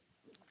bankrupt.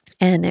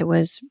 And it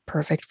was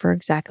perfect for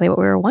exactly what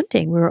we were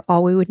wanting.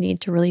 All we would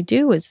need to really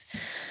do was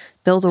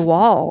build a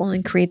wall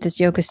and create this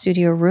yoga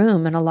studio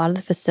room, and a lot of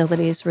the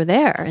facilities were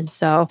there. And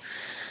so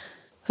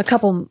a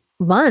couple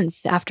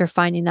months after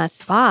finding that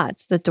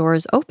spot, the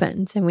doors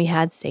opened and we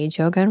had Sage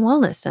Yoga and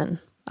Wellness. And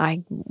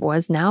I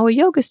was now a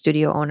yoga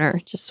studio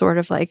owner, just sort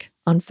of like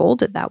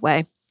unfolded that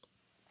way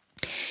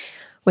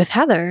with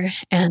Heather.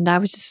 And I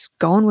was just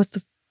going with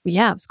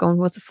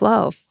the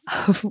flow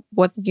of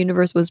what the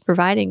universe was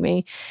providing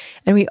me.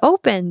 And we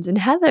opened, and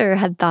Heather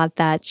had thought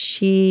that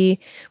she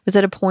was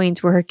at a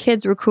point where her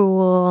kids were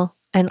cool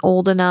and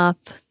old enough,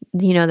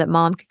 that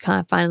mom could kind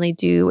of finally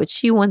do what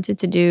she wanted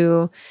to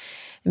do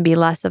and be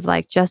less of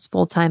like just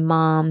full-time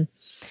mom,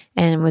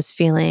 and was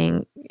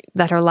feeling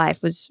that her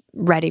life was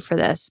ready for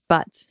this.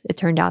 But it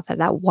turned out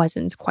that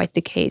wasn't quite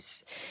the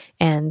case.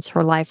 And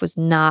her life was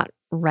not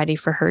ready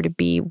for her to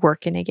be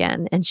working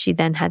again. And she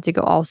then had to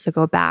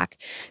go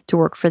back to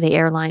work for the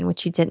airline, which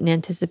she didn't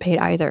anticipate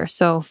either.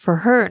 So for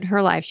her in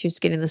her life, she was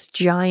getting this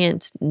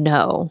giant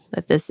no,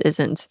 that this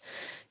isn't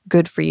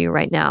good for you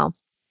right now.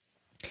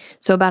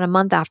 So about a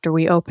month after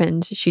we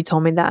opened, she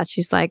told me that.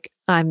 She's like,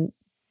 I'm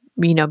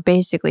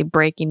basically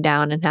breaking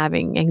down and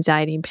having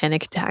anxiety and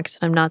panic attacks.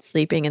 I'm not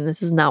sleeping, and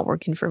this is not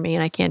working for me,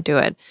 and I can't do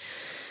it.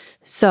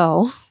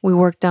 So we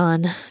worked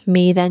on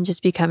me then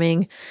just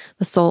becoming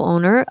the sole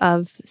owner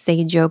of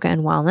Sage Yoga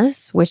and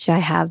Wellness, which I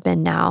have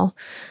been now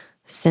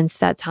since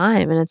that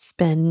time. And it's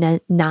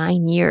been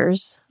 9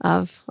 years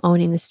of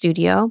owning the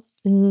studio.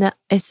 And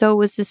so it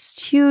was this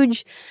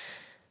huge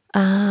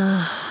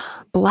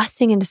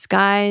blessing in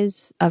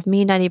disguise of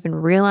me not even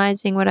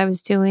realizing what I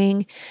was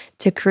doing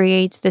to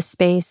create this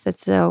space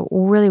that's a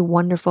really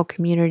wonderful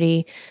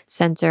community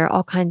center,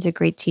 all kinds of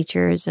great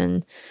teachers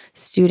and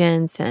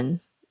students.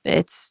 And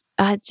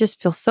I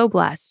just feel so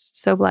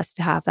blessed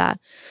to have that,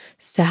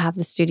 to have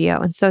the studio.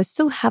 And so I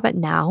still have it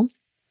now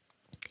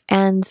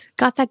and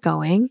got that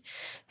going.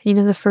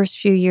 The first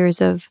few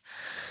years of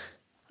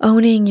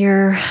owning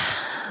your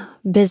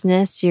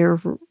business, you're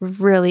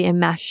really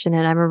enmeshed in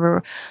it. I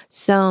remember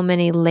so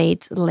many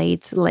late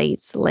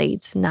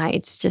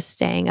nights just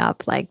staying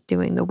up, like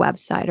doing the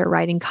website or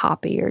writing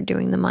copy or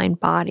doing the mind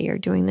body or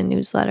doing the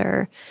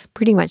newsletter,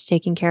 pretty much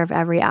taking care of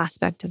every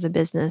aspect of the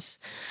business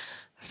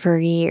for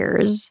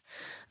years.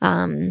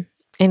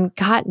 And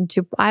got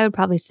into, I would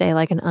probably say,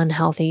 like an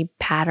unhealthy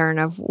pattern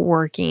of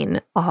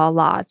working a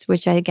lot,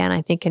 which I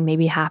think can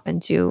maybe happen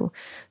to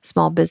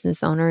small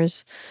business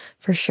owners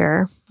for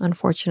sure,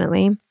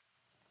 unfortunately.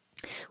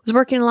 Was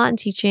working a lot in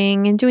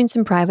teaching and doing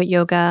some private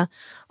yoga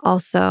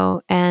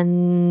also.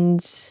 And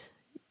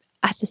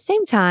at the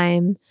same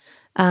time,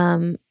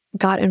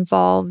 got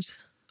involved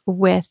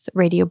with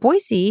Radio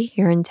Boise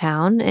here in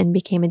town and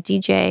became a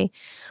DJ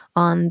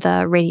on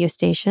the radio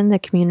station, the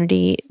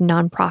community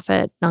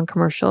nonprofit,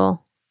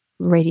 non-commercial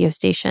radio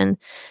station.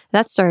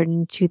 That started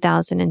in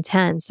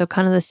 2010. So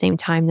kind of the same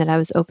time that I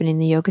was opening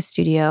the yoga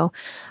studio,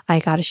 I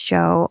got a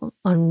show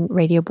on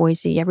Radio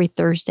Boise every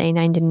Thursday,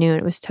 9 to noon.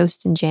 It was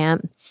Toast and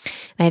Jam. And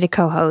I had a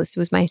co-host. It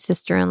was my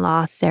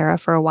sister-in-law, Sarah,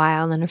 for a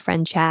while, and then a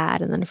friend,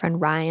 Chad, and then a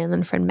friend, Ryan, and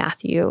then a friend,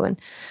 Matthew.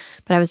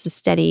 But I was the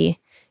steady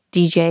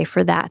DJ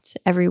for that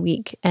every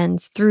week.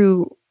 And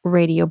through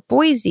Radio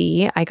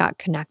Boise, I got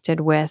connected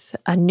with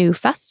a new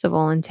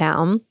festival in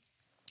town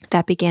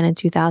that began in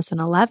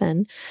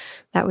 2011.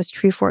 That was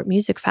Treefort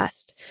Music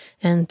Fest.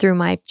 And through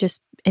my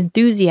just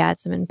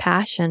enthusiasm and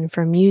passion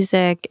for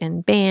music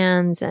and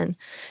bands and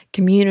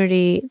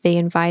community, they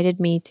invited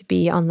me to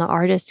be on the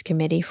artist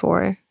committee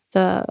for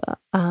the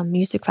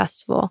music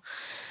festival.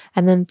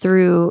 And then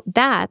through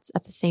that,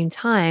 at the same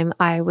time,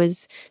 I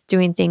was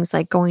doing things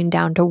like going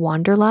down to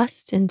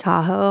Wanderlust in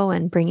Tahoe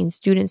and bringing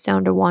students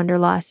down to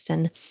Wanderlust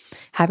and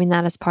having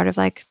that as part of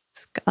like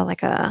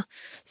a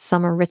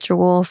summer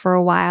ritual for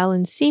a while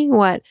and seeing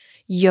what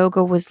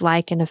yoga was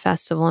like in a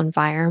festival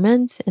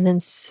environment. And then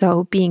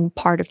so being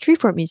part of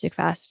Treefort Music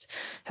Fest,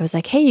 I was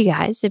like, hey, you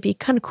guys, it'd be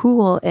kind of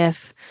cool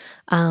if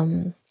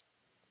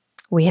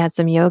we had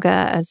some yoga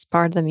as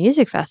part of the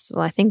music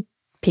festival. I think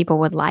people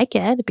would like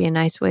it. It'd be a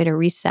nice way to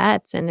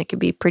reset, and it could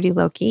be pretty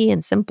low-key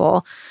and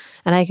simple.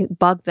 And I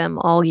bugged them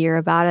all year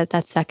about it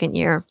that second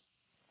year.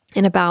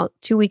 And about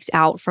 2 weeks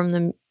out from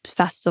the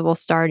festival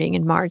starting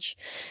in March,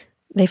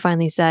 they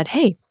finally said,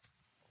 hey,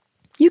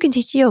 you can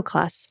teach a yoga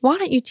class. Why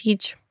don't you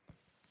teach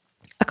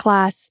a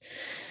class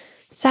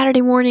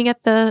Saturday morning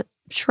at the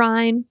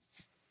shrine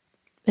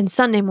and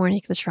Sunday morning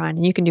at the shrine,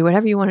 and you can do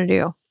whatever you want to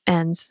do.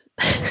 And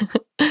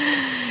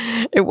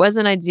it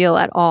wasn't ideal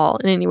at all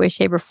in any way,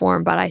 shape, or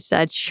form, but I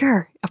said,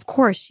 sure, of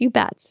course, you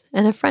bet.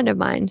 And a friend of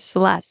mine,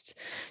 Celeste,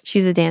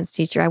 she's a dance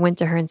teacher. I went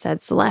to her and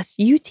said, Celeste,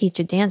 you teach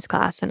a dance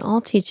class and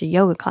I'll teach a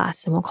yoga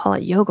class and we'll call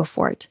it Yoga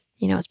Fort,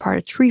 as part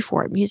of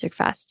Treefort Music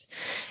Fest.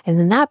 And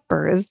then that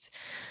birthed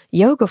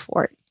Yoga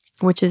Fort,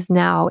 which is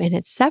now in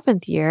its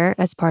 7th year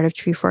as part of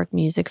Treefort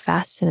Music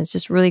Fest. And it's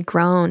just really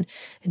grown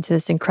into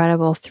this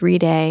incredible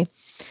 3-day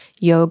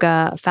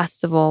yoga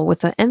festival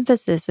with an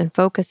emphasis and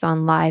focus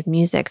on live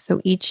music.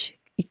 So each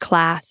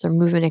class or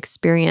movement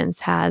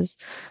experience has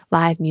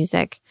live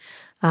music.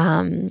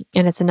 And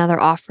it's another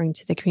offering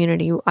to the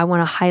community. I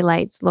want to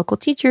highlight local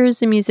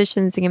teachers and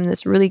musicians and give them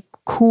this really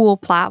cool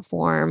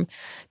platform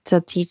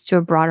to teach to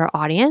a broader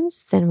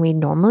audience than we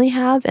normally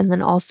have. And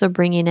then also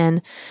bringing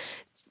in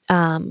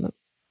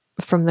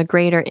from the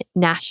greater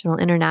national,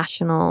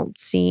 international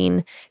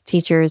scene,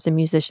 teachers and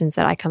musicians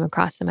that I come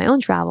across in my own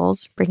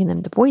travels, bringing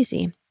them to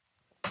Boise.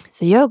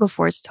 So Yoga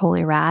Fort's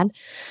totally rad.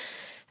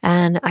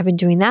 And I've been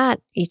doing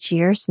that each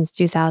year since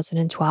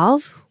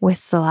 2012 with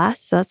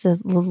Celeste. So that's a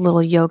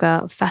little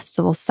yoga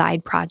festival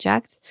side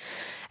project.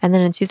 And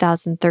then in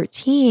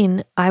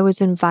 2013, I was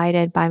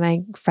invited by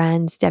my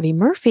friend Debbie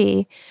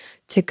Murphy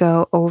to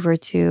go over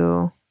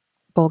to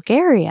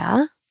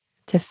Bulgaria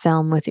to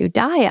film with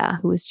Udaya,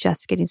 who was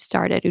just getting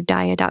started,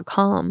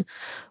 udaya.com,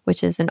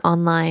 which is an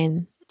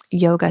online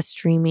yoga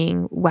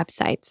streaming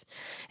website.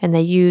 And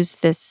they use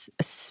this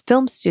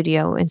film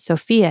studio in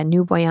Sofia,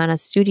 New Boyana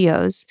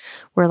Studios,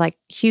 where like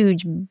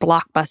huge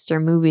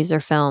blockbuster movies are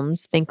filmed.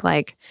 Think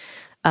like,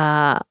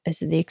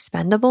 is it The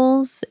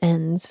Expendables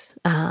and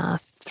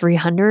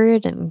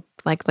 300 and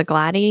like the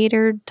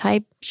Gladiator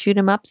type shoot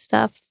 'em up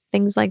stuff,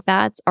 things like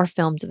that are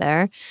filmed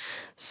there,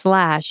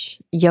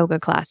 / yoga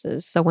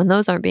classes. So when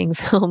those aren't being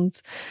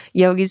filmed,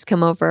 yogis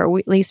come over,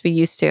 at least we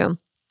used to.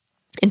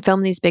 and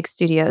film these big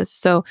studios.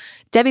 So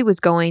Debbie was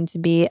going to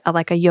be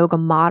like a yoga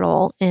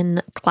model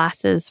in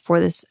classes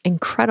for this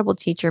incredible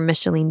teacher,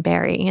 Micheline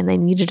Berry, and they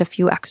needed a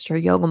few extra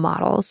yoga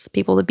models,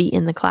 people to be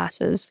in the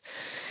classes.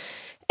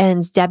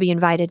 And Debbie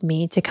invited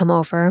me to come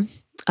over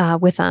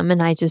with them,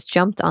 and I just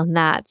jumped on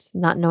that,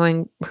 not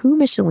knowing who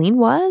Micheline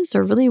was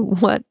or really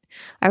what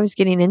I was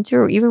getting into,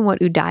 or even what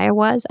Udaya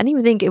was. I didn't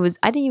even think it was.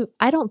 I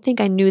don't think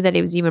I knew that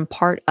it was even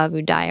part of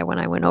Udaya when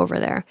I went over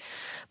there.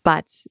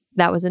 But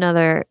that was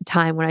another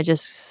time when I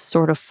just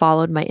sort of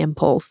followed my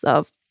impulse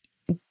of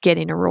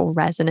getting a real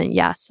resonant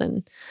yes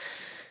and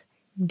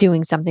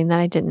doing something that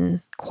I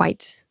didn't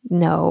quite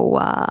know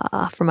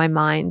from my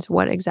mind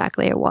what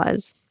exactly it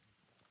was.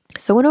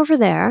 So I went over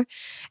there,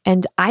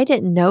 and I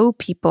didn't know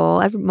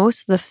people.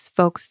 Most of the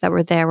folks that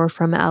were there were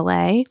from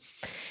LA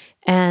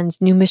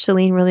and knew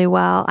Micheline really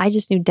well. I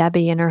just knew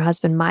Debbie and her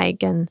husband,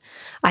 Mike. And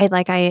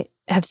I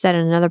have said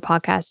in another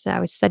podcast,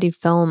 I studied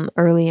film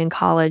early in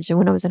college and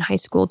when I was in high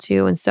school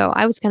too. And so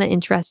I was kind of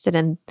interested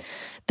in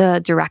the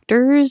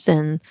directors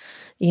and,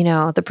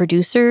 the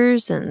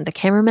producers and the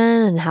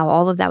cameramen and how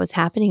all of that was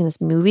happening in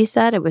this movie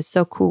set. It was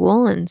so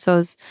cool. And so I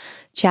was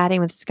chatting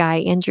with this guy,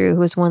 Andrew, who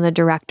was one of the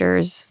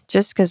directors,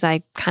 just because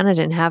I kind of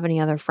didn't have any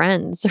other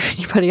friends or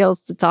anybody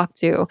else to talk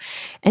to.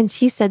 And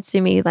he said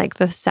to me like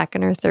the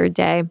second or third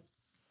day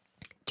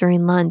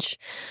during lunch,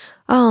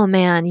 "Oh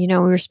man, we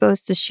were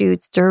supposed to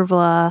shoot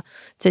Dervla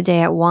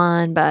today at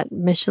 1, but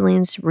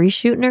Micheline's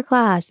reshooting her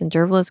class and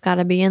Dervla's got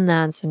to be in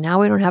that. So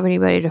now we don't have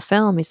anybody to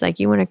film." He's like,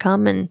 "You want to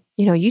come and,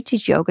 you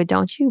teach yoga,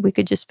 don't you? We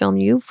could just film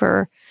you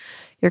for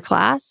your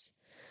class."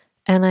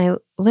 And I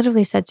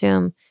literally said to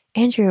him,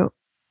 "Andrew,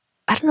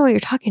 I don't know what you're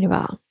talking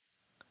about."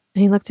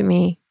 And he looked at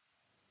me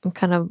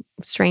kind of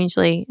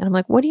strangely. And I'm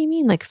like, "What do you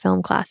mean like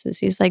film classes?"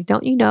 He's like,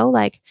 "Don't you know,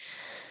 like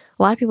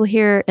a lot of people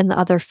here in the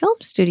other film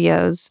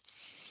studios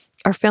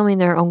are filming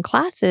their own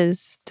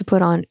classes to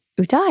put on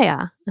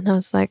Udaya." And I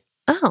was like,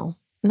 "Oh,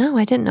 no,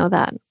 I didn't know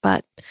that.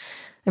 But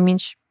I mean,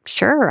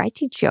 sure, I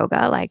teach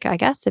yoga. Like, I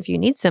guess if you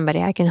need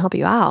somebody, I can help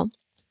you out."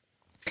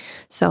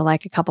 So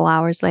like a couple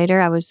hours later,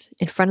 I was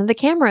in front of the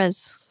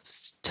cameras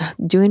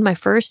doing my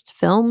first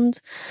filmed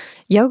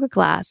yoga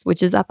class,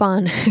 which is up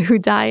on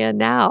Udaya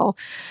now.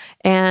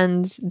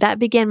 And that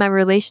began my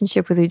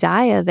relationship with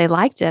Udaya. They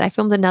liked it. I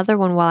filmed another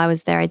one while I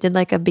was there. I did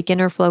like a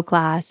beginner flow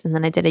class, and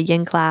then I did a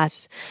yin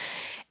class.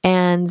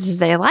 And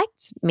they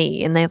liked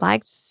me and they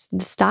liked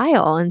the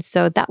style. And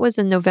so that was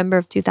in November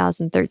of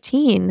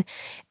 2013.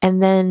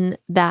 And then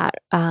that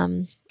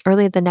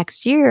early the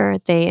next year,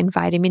 they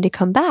invited me to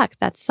come back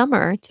that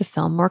summer to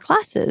film more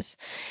classes.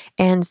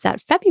 And that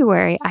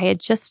February, I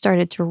had just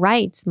started to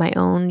write my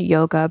own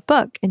yoga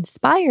book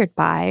inspired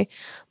by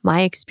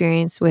my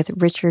experience with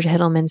Richard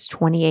Hittleman's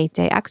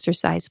 28-day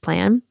exercise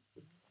plan.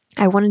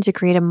 I wanted to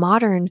create a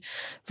modern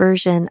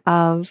version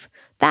of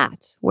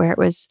that, where it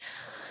was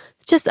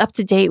just up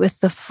to date with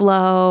the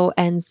flow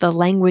and the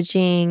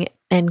languaging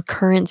and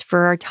current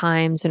for our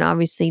times, and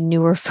obviously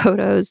newer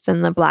photos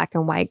than the black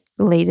and white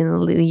lady in the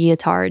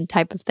leotard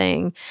type of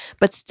thing.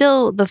 But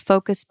still the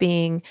focus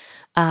being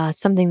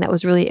something that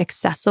was really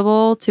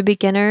accessible to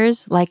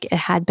beginners like it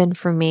had been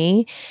for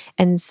me,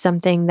 and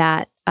something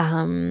that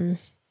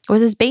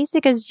was as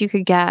basic as you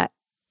could get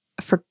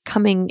for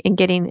coming and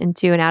getting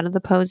into and out of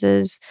the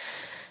poses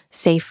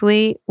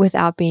safely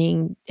without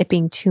it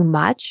being too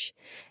much.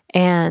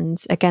 And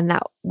again,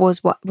 that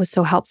was what was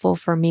so helpful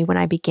for me when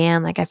I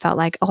began. Like I felt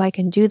like, oh, I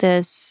can do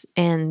this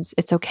and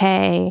it's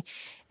okay.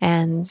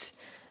 And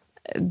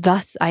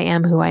thus I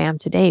am who I am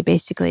today,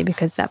 basically,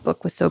 because that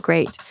book was so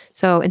great.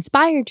 So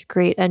inspired to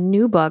create a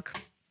new book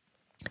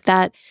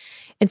that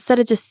instead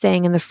of just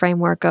staying in the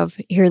framework of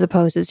here are the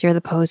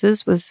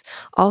poses, was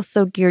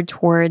also geared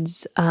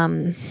towards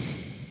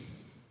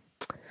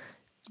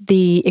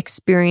the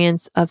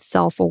experience of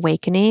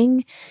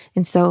self-awakening.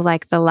 And so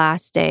like the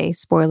last day,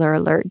 spoiler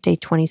alert, day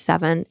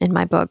 27 in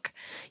my book,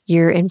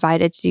 you're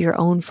invited to your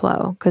own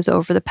flow, because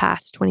over the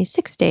past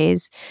 26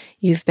 days,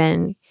 you've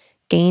been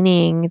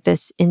gaining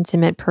this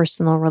intimate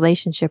personal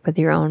relationship with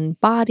your own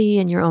body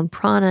and your own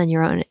prana and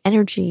your own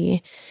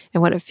energy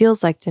and what it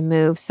feels like to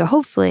move. So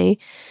hopefully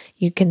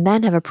you can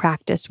then have a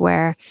practice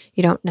where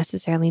you don't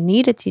necessarily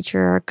need a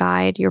teacher or a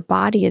guide. Your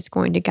body is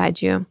going to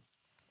guide you.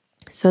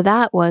 So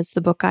that was the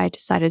book I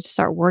decided to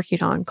start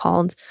working on,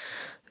 called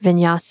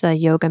Vinyasa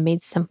Yoga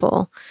Made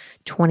Simple,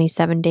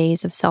 27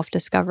 Days of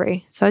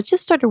Self-Discovery. So I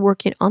just started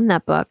working on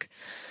that book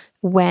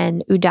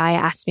when Udaya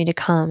asked me to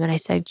come. And I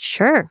said,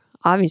 sure,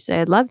 obviously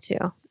I'd love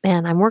to.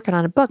 And I'm working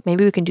on a book.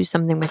 Maybe we can do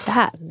something with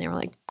that. And they were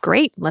like,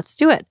 great, let's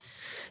do it.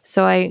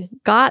 So I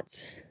got,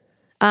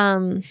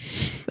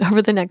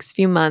 over the next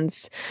few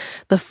months,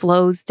 the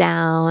flows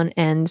down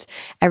and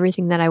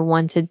everything that I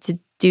wanted to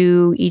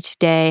do each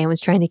day, and was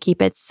trying to keep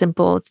it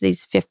simple to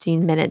these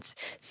 15 minutes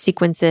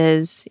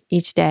sequences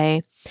each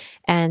day.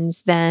 And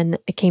then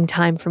it came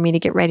time for me to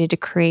get ready to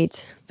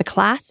create the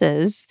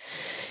classes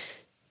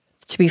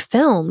to be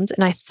filmed.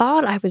 And I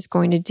thought I was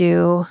going to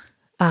do,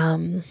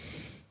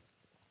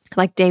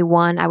 like day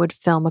one, I would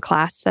film a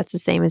class that's the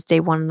same as day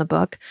one in the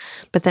book.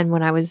 But then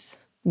when I was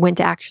went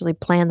to actually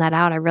plan that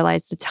out, I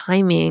realized the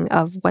timing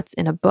of what's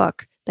in a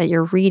book that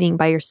you're reading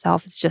by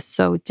yourself is just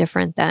so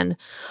different than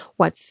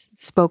what's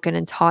spoken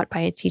and taught by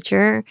a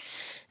teacher.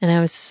 And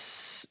I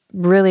was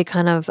really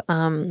kind of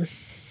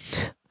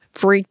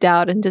freaked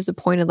out and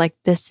disappointed, like,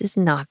 this is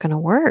not going to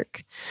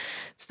work.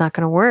 It's not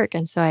going to work.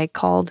 And so I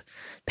called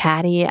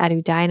Patty at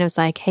Uday and I was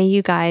like, hey,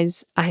 you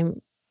guys, I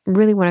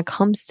really want to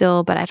come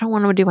still, but I don't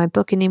want to do my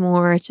book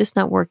anymore. It's just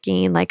not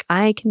working. Like,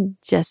 I can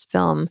just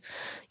film,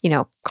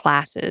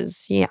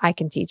 classes. Yeah, I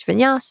can teach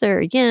vinyasa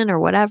or yin or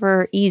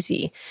whatever,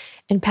 easy.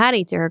 And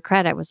Patty, to her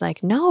credit, was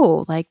like,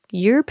 no, like,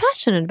 you're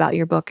passionate about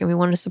your book and we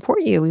want to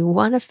support you. We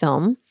want to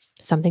film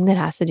something that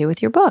has to do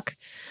with your book.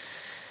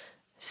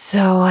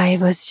 So I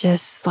was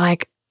just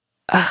like,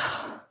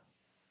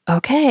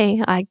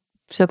 okay, I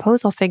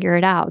suppose I'll figure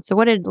it out. So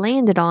what it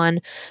landed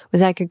on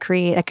was I could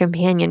create a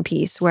companion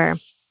piece where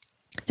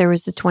there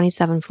was the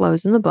 27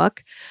 flows in the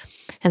book,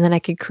 and then I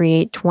could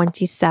create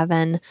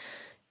 27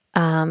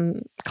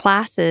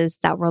 classes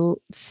that were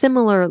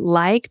similar,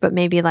 but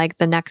maybe like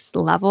the next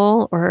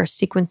level or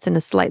sequenced in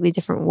a slightly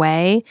different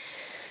way.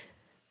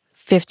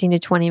 15 to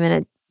 20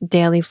 minute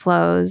daily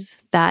flows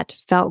that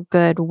felt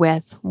good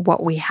with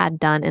what we had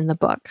done in the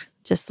book,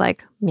 just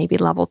like maybe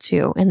level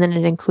 2. And then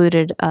it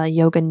included a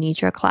yoga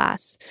nidra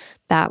class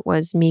that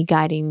was me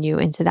guiding you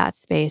into that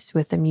space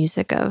with the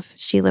music of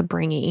Sheila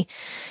Bringy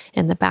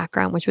in the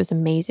background, which was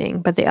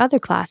amazing. But the other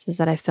classes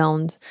that I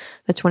filmed,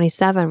 the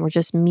 27, were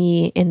just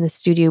me in the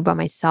studio by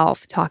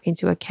myself talking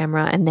to a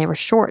camera, and they were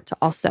short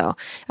also.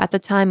 At the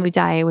time,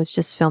 Uday was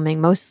just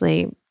filming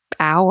mostly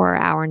hour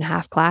and a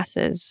half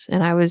classes.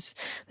 And I was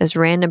this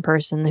random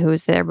person who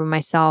was there by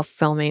myself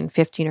filming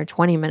 15 or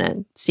 20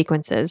 minute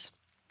sequences.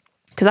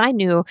 Because I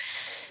knew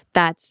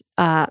that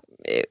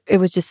it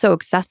was just so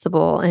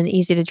accessible and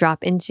easy to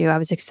drop into. I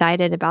was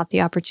excited about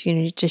the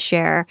opportunity to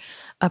share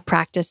a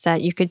practice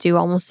that you could do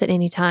almost at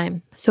any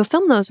time. So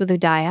Film Those with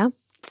Uday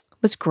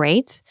was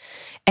great.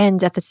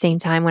 And at the same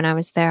time, when I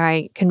was there,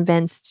 I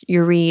convinced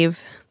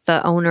Yariv,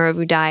 the owner of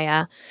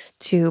Uday,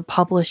 to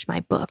publish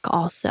my book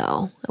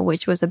also,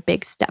 which was a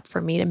big step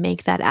for me to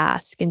make that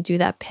ask and do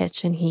that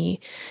pitch. And he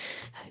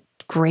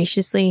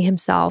graciously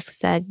himself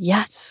said,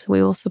 yes,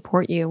 we will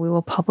support you. We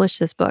will publish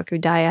this book.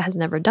 Uday has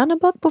never done a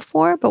book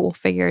before, but we'll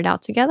figure it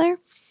out together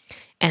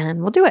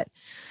and we'll do it.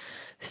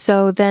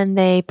 So then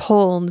they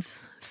pulled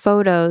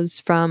photos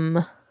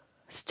from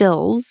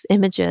stills,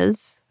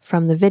 images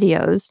from the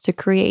videos to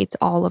create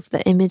all of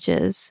the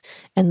images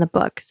in the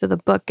book. So the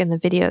book and the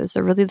videos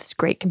are really this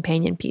great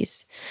companion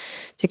piece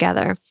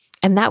together.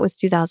 And that was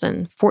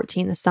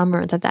 2014, the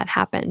summer that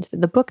happened.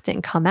 The book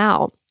didn't come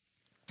out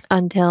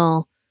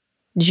until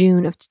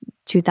June of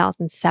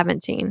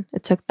 2017.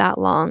 It took that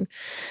long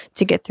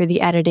to get through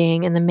the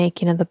editing and the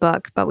making of the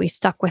book, but we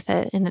stuck with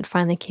it and it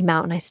finally came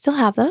out. And I still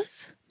have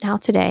those now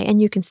today.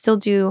 And you can still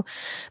do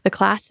the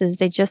classes.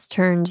 They just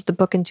turned the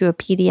book into a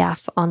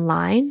PDF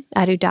online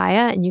at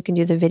Uday, and you can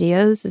do the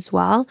videos as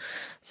well.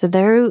 So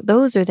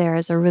those are there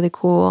as a really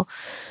cool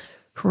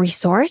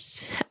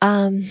resource.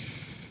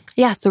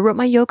 So wrote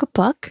my yoga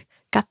book,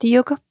 got the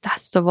yoga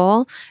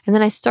festival, and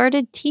then I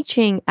started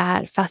teaching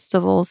at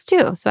festivals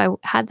too. So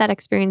I had that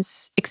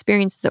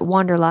experiences at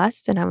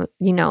Wanderlust, and I,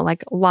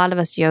 like a lot of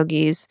us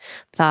yogis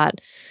thought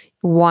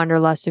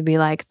Wanderlust would be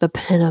like the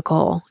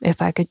pinnacle.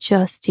 If I could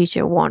just teach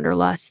at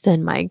Wanderlust,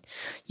 then my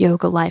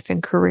yoga life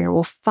and career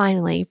will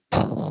finally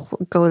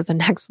go to the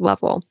next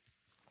level.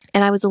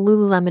 And I was a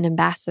Lululemon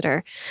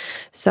ambassador.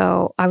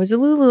 So I was a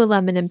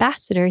Lululemon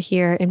ambassador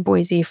here in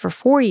Boise for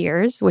 4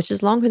 years, which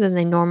is longer than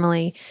they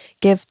normally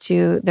give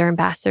to their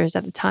ambassadors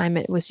at the time.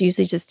 It was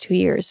usually just 2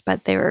 years,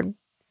 but they were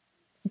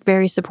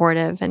very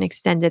supportive and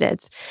extended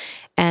it.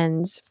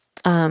 And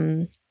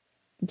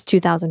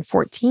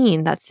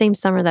 2014, that same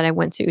summer that I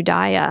went to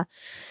Uday,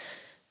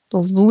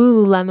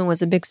 Lululemon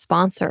was a big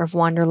sponsor of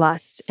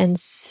Wanderlust and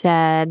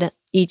said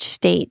each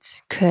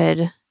state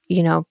could,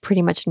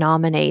 pretty much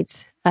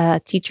nominate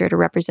a teacher to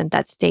represent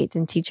that state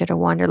and teach at a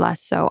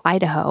Wanderlust. So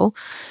Idaho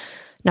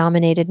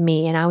nominated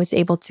me, and I was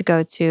able to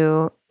go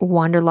to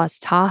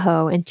Wanderlust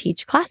Tahoe and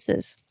teach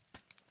classes,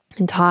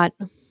 and taught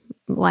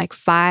like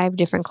 5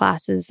 different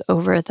classes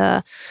over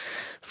the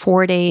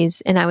 4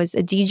 days. And I was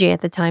a DJ at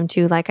the time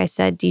too, like I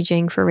said,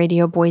 DJing for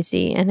Radio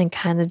Boise, and then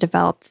kind of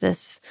developed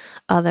this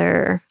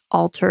other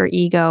alter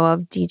ego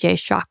of DJ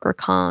Chakra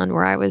Khan,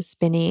 where I was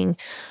spinning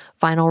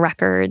vinyl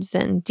records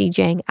and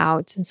DJing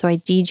out. And so I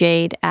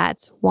DJ'd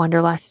at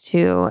Wanderlust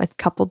too, a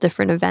couple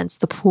different events,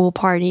 the pool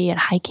party at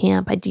High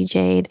Camp I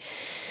DJ'd,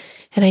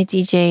 and I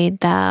DJ'd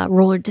the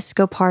roller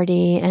disco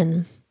party.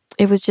 And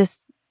it was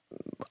just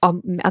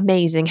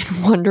amazing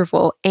and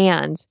wonderful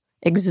and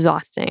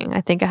exhausting.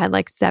 I think I had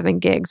like 7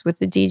 gigs with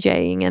the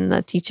DJing and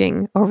the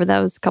teaching over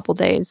those couple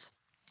days.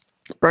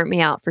 Burnt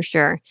me out for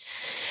sure.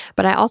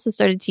 But I also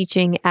started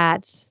teaching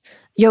at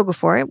Yoga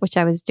For It, which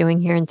I was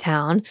doing here in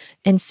town,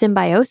 and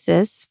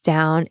Symbiosis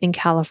down in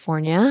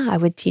California. I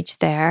would teach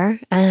there.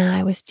 And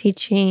I was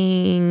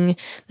teaching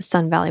the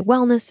Sun Valley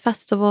Wellness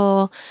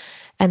Festival.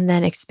 and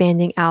then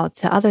expanding out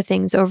to other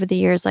things over the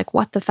years, like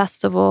What the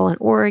Festival in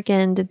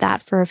Oregon, did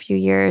that for a few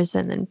years,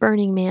 and then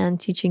Burning Man,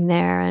 teaching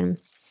there, and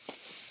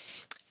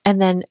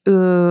then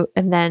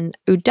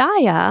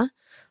Udaya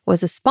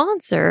was a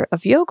sponsor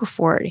of Yoga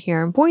Fort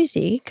here in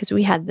Boise, because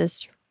we had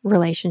this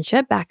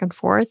relationship back and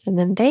forth. And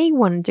then they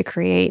wanted to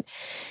create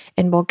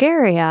in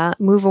Bulgaria,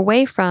 move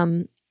away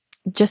from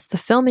just the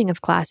filming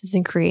of classes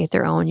and create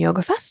their own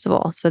yoga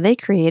festival. So they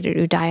created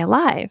Udaya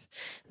Live.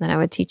 And then I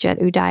would teach at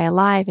Udaya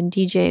Live and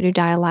DJ at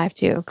Udaya Live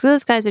too. Because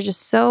those guys are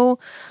just so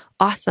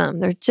awesome.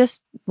 They're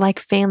just like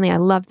family. I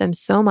love them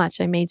so much.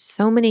 Have made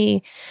so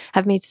many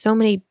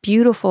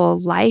beautiful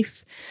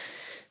life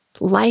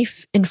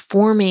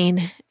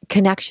informing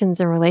connections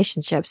and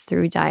relationships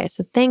through Udaya.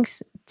 So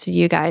thanks to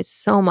you guys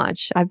so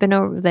much. I've been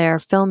over there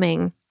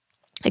filming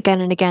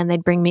again and again.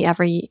 They'd bring me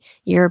every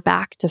year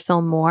back to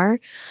film more,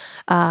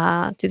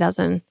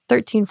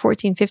 2013,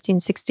 14, 15,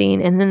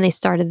 16. And then they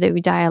started the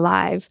Udaya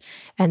Live,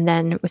 and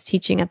then was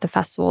teaching at the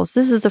festivals.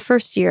 This is the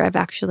first year I've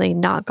actually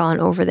not gone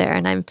over there,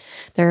 and I'm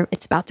there.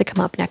 It's about to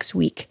come up next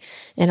week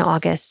in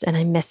August, and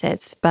I miss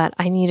it. But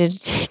I needed to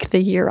take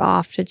the year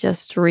off to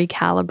just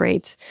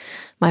recalibrate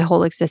my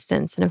whole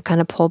existence, and I've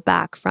kind of pulled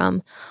back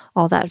from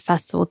all that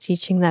festival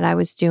teaching that I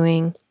was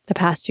doing the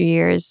past few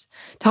years.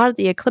 Taught at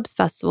the Eclipse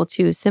Festival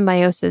too.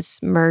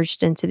 Symbiosis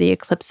merged into the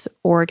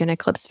Oregon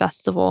Eclipse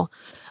Festival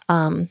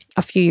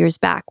a few years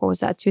back. What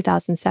was that,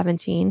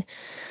 2017?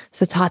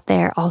 So taught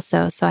there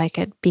also, so I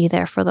could be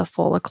there for the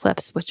full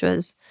eclipse, which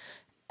was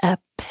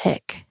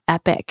epic.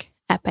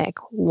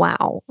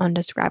 Wow,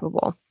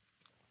 undescribable.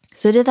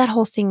 So did that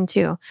whole scene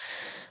too.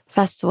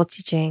 Festival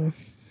teaching.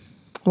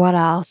 What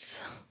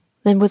else?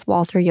 Then with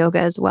Walter Yoga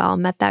as well,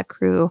 met that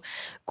crew,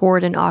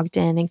 Gordon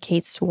Ogden and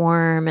Kate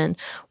Swarm and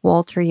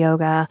Walter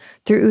Yoga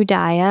through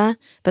Udaya,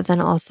 but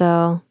then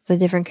also the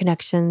different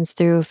connections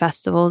through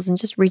festivals and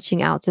just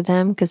reaching out to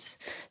them because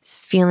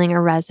feeling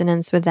a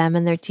resonance with them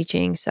and their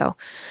teaching. So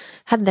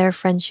had their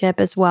friendship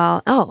as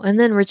well. Oh, and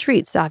then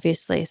retreats,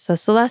 obviously. So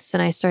Celeste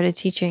and I started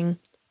teaching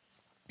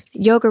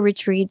yoga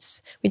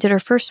retreats. We did our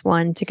first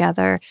one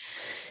together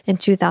in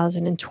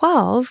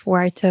 2012,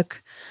 where I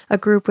took a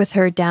group with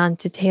her down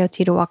to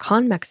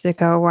Teotihuacan,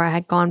 Mexico, where I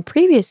had gone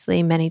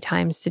previously many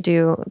times to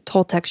do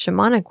Toltec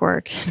shamanic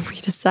work. And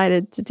we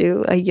decided to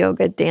do a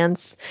yoga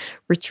dance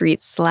retreat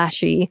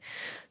 /y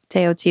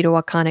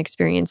Teotihuacan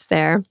experience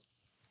there.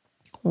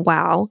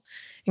 Wow.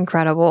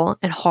 Incredible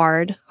and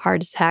hard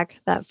as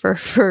heck, that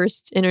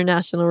first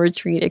international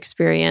retreat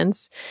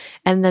experience.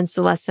 And then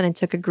Celeste and I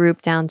took a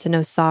group down to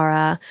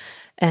Nosara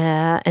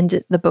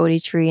and the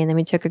Bodhi tree. And then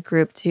we took a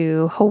group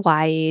to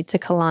Hawaii, to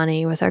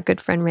Kalani with our good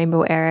friend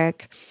Rainbow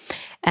Eric.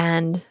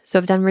 And so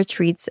I've done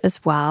retreats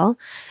as well.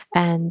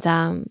 And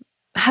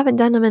I haven't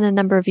done them in a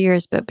number of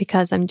years, but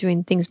because I'm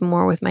doing things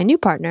more with my new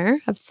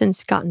partner, I've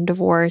since gotten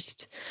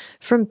divorced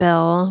from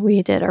Bill.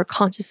 We did our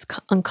conscious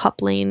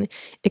uncoupling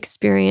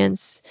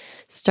experience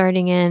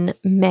starting in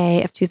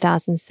May of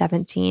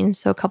 2017,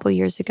 so a couple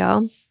years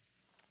ago.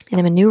 And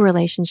I'm in a new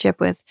relationship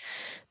with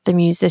the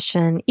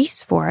musician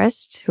East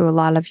Forest, who a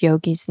lot of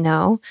yogis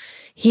know.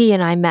 He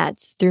and I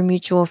met through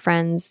mutual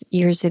friends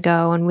years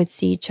ago and would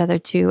see each other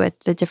too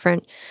at the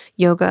different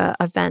yoga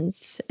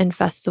events and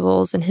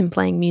festivals, and him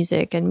playing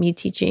music and me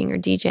teaching or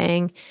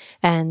DJing,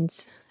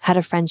 and had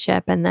a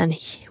friendship. And then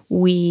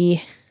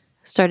we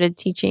started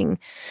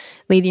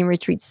leading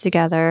retreats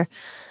together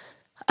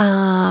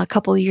a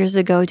couple years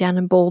ago down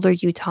in Boulder,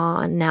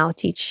 Utah, and now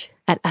teach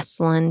at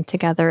Esalen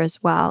together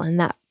as well, in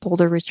that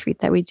Boulder retreat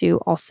that we do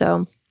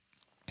also.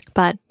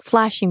 But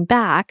flashing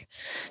back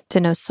to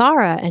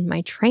Nosara and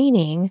my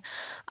training,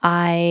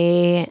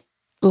 I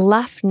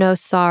left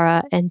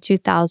Nosara in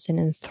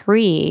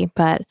 2003,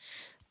 but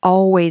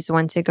always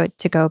wanted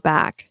to go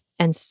back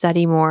and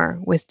study more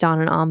with Don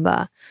and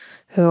Amba,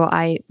 who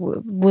I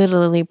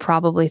literally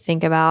probably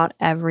think about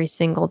every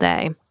single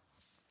day.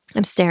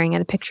 I'm staring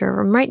at a picture of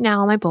them right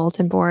now on my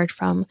bulletin board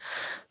from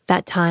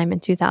that time in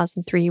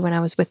 2003 when I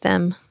was with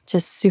them,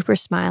 just super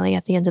smiley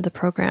at the end of the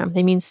program.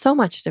 They mean so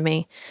much to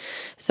me.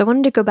 So I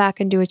wanted to go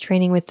back and do a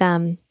training with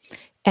them.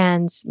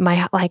 And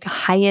my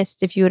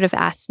highest, if you would have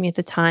asked me at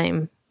the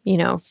time,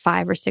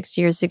 5 or 6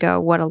 years ago,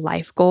 what a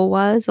life goal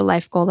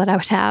that I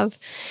would have,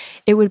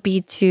 it would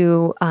be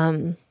to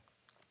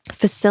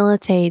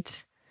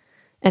facilitate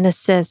and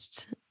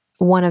assist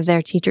one of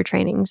their teacher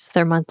trainings,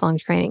 their month-long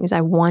trainings.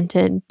 I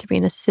wanted to be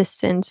an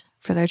assistant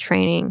for their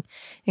training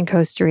in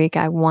Costa Rica.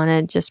 I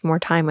wanted just more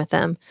time with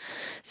them.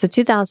 So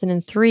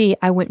 2003,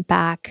 I went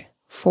back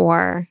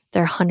for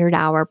their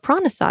 100-hour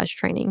Pranasage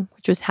training,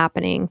 which was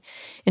happening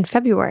in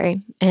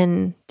February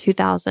in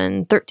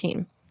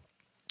 2013.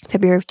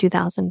 February of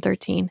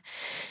 2013.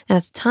 And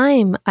at the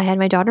time, I had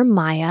my daughter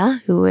Maya,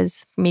 who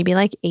was maybe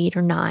 8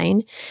 or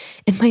 9,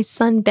 and my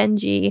son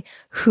Benji,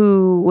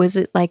 who was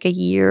a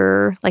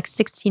year,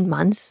 16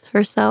 months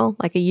or so,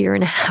 a year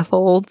and a half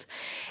old.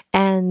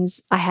 And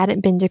I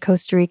hadn't been to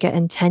Costa Rica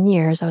in 10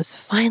 years. I was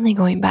finally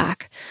going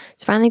back. I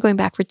was finally going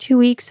back for 2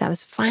 weeks. I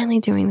was finally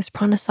doing this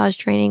pranassage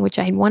training, which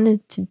I had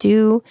wanted to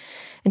do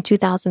in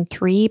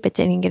 2003, but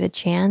didn't get a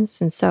chance.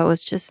 And so it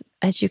was just,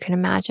 as you can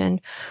imagine,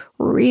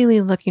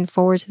 really looking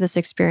forward to this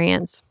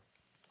experience.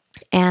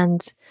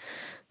 And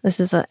this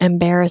is an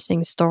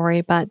embarrassing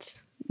story, but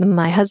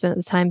my husband at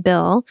the time,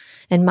 Bill,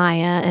 and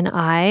Maya and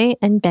I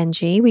and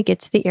Benji, we get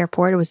to the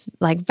airport. It was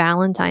like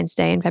Valentine's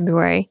Day in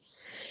February.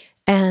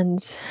 And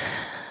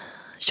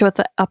show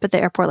up at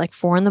the airport like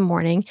 4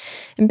 a.m.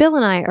 And Bill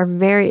and I are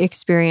very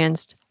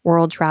experienced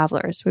world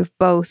travelers. We've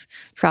both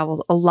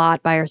traveled a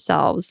lot by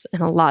ourselves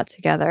and a lot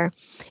together.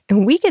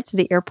 And we get to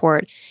the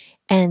airport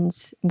and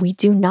we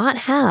do not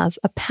have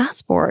a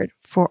passport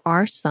for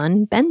our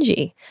son,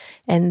 Benji.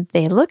 And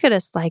they look at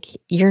us like,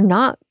 you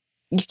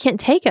can't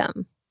take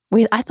him.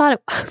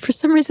 For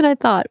some reason,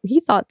 he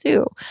thought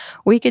too,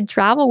 we could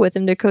travel with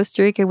him to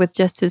Costa Rica with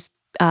just his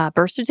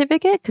birth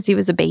certificate because he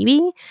was a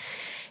baby.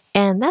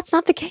 And that's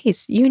not the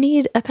case. You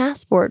need a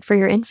passport for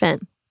your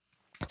infant.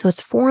 So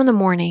it's 4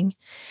 a.m.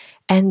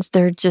 and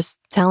they're just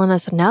telling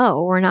us,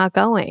 no, we're not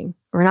going.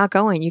 We're not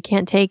going. You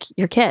can't take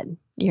your kid.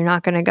 You're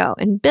not going to go.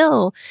 And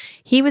Bill,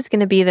 he was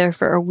going to be there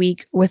for a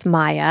week with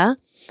Maya,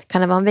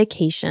 kind of on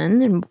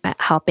vacation and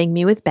helping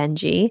me with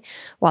Benji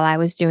while I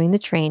was doing the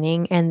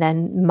training. And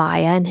then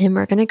Maya and him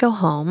are going to go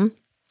home.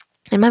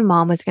 And my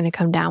mom was going to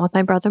come down with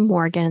my brother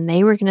Morgan, and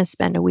they were going to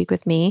spend a week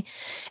with me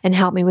and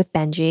help me with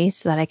Benji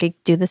so that I could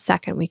do the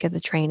second week of the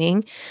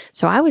training.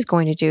 So I was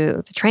going to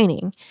do the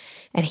training,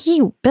 and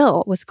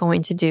Bill, was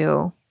going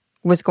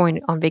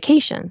on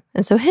vacation.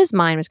 And so his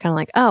mind was kind of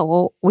like, oh,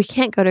 well, we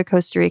can't go to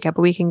Costa Rica,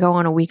 but we can go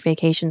on a week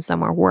vacation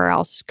somewhere. Where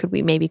else could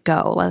we maybe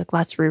go?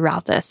 Let's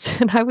reroute this.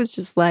 And I was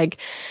just like,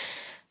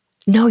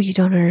 no, you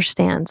don't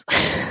understand.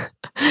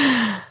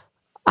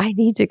 I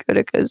need to go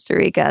to Costa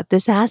Rica.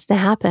 This has to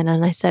happen.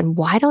 And I said,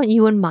 why don't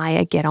you and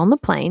Maya get on the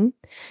plane?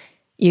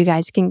 You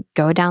guys can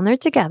go down there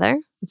together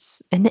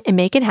and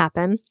make it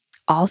happen.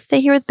 I'll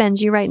stay here with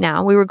Benji right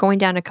now. We were going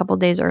down a couple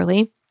days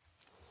early.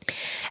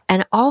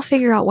 And I'll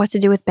figure out what to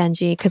do with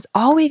Benji because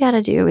all we got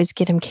to do is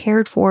get him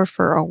cared for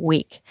a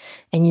week.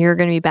 And you're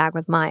going to be back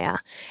with Maya.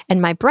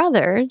 And my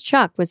brother,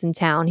 Chuck, was in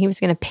town. He was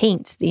going to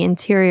paint the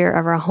interior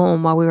of our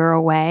home while we were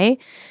away.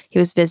 He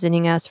was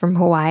visiting us from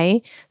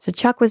Hawaii. So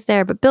Chuck was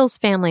there, but Bill's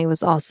family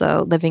was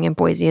also living in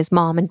Boise, his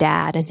mom and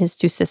dad and his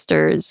 2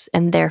 sisters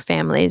and their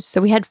families.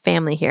 So we had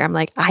family here. I'm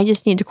like, I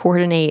just need to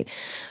coordinate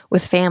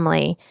with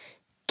family,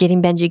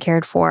 getting Benji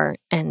cared for,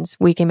 and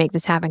we can make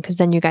this happen because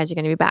then you guys are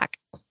going to be back.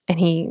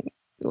 And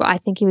I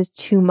think he was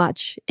too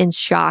much in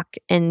shock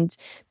and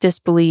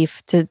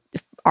disbelief to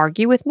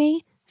argue with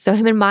me. So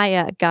him and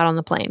Maya got on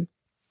the plane.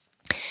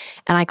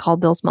 And I called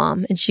Bill's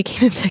mom, and she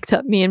came and picked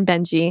up me and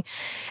Benji.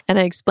 And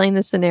I explained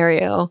the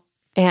scenario.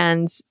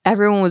 And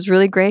everyone was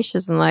really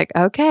gracious and like,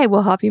 okay,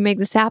 we'll help you make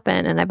this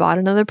happen. And I bought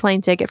another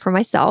plane ticket for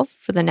myself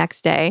for the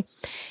next day.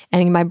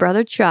 And my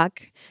brother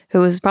Chuck, who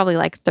was probably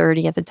like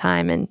 30 at the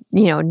time and,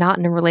 not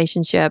in a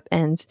relationship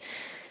and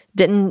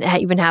didn't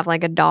even have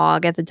like a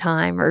dog at the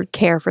time or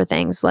care for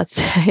things, let's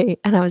say.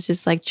 And I was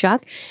just like,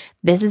 Chuck,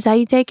 this is how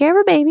you take care of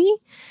a baby.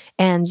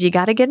 And you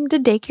got to get him to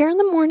daycare in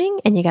the morning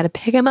and you got to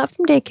pick him up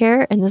from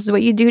daycare. And this is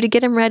what you do to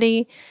get him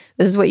ready.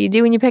 This is what you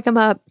do when you pick him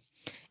up.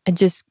 And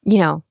just,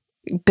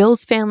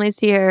 Bill's family's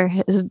here.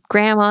 His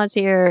grandma's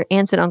here.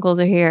 Aunts and uncles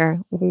are here.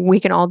 We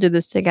can all do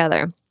this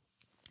together.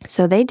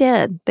 So they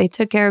did. They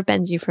took care of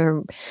Benji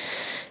for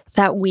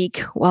that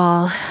week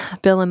while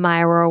Bill and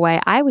Maya were away.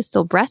 I was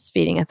still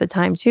breastfeeding at the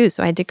time too.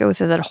 So I had to go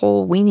through that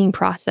whole weaning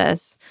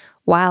process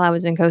while I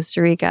was in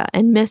Costa Rica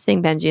and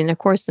missing Benji. And of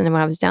course, then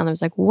when I was down there, I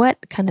was like,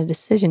 what kind of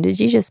decision did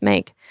you just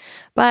make?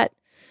 But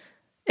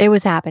it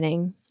was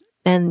happening.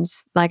 And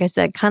like I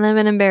said, kind of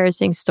an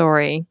embarrassing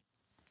story,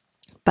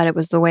 but it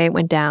was the way it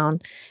went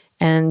down.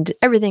 And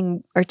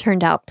everything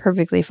turned out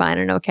perfectly fine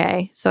and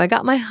okay. So I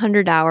got my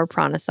 100-hour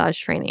pranassage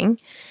training.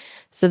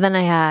 So then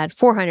I had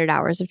 400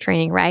 hours of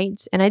training,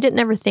 right? And I didn't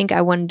ever think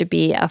I wanted to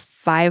be a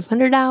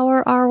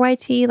 500-hour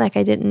RYT. Like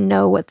I didn't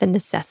know what the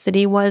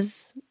necessity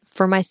was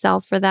for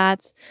myself for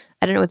that.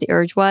 I didn't know what the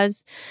urge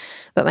was.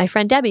 But my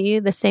friend Debbie,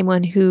 the same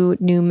one who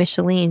knew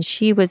Micheline,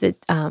 she was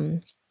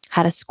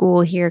had a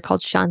school here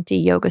called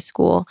Shanti Yoga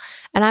School.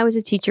 And I was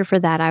a teacher for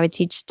that. I would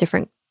teach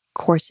different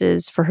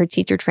courses for her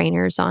teacher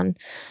trainers on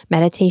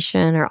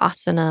meditation or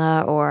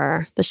asana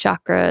or the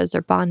chakras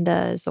or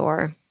bandhas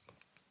or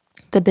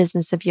the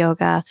business of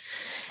yoga.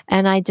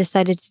 And I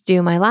decided to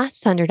do my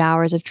last 100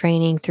 hours of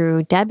training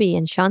through Debbie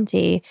and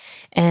Shanti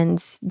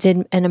and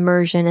did an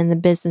immersion in the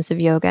business of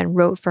yoga and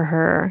wrote for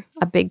her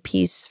a big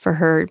piece for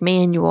her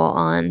manual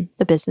on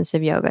the business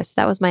of yoga. So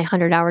that was my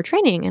 100-hour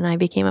training, and I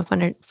became a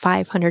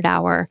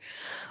 500-hour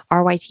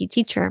RYT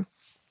teacher.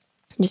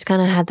 Just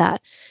kind of had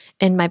that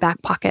in my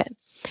back pocket.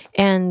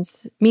 And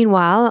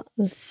meanwhile,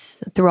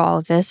 through all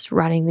of this,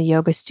 running the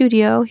yoga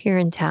studio here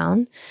in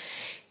town,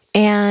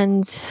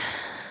 and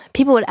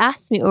people would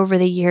ask me over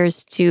the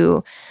years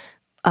to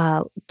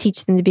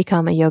teach them to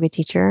become a yoga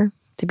teacher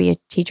to be a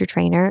teacher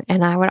trainer.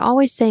 And I would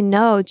always say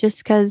no, just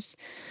because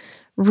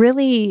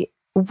really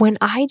when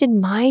I did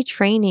my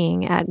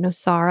training at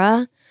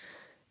Nosara,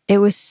 it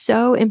was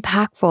so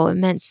impactful. It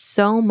meant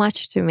so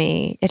much to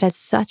me. It had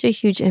such a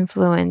huge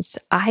influence.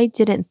 I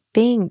didn't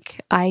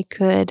think I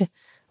could,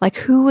 like,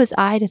 who was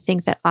I to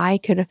think that I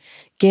could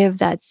give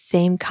that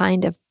same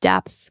kind of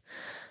depth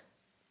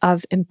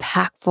of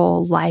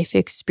impactful life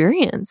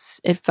experience?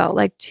 It felt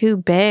like too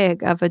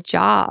big of a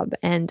job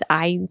and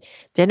I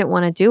didn't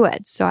want to do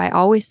it. So I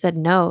always said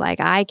no, like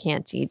I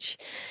can't teach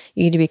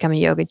you to become a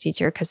yoga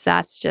teacher because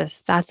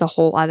that's a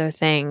whole other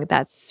thing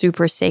that's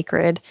super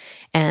sacred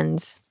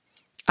and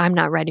I'm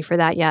not ready for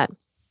that yet.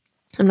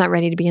 I'm not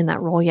ready to be in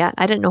that role yet.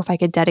 I didn't know if I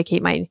could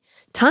dedicate my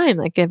time,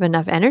 like give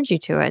enough energy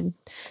to it,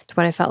 to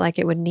what I felt like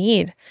it would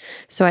need.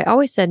 So I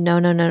always said no,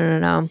 no, no, no,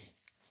 no.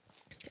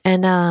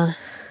 And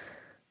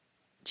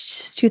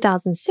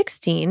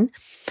 2016,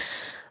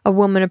 a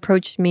woman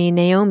approached me,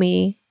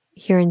 Naomi,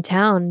 here in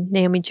town,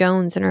 Naomi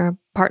Jones and her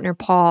partner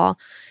Paul,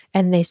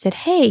 and they said,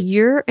 hey,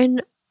 you're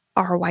an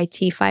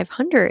RYT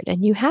 500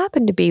 and you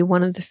happen to be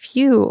one of the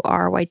few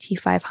RYT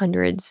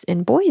 500s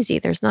in Boise.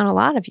 There's not a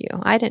lot of you.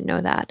 I didn't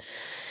know that.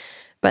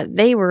 But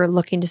they were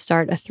looking to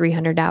start a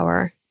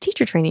 300-hour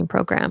teacher training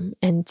program.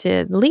 And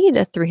to lead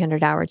a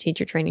 300-hour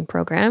teacher training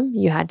program,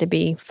 you had to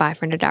be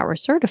 500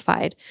 hours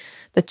certified.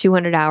 The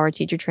 200-hour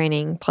teacher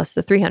training plus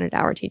the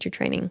 300-hour teacher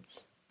training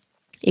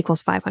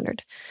equals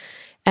 500.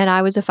 And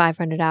I was a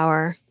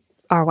 500-hour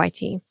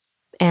RYT.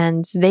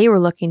 And they were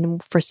looking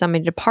for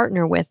somebody to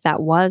partner with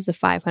that was a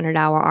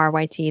 500-hour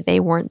RYT. They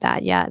weren't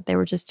that yet. They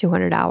were just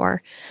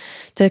 200-hour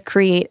to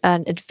create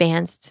an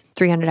advanced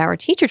 300-hour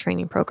teacher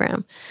training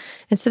program.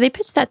 And so they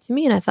pitched that to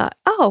me and I thought,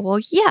 oh, well,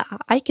 yeah,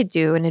 I could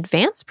do an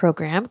advanced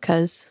program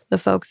because the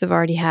folks have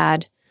already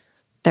had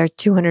their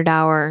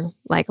 200-hour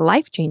like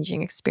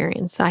life-changing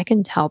experience. So I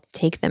can help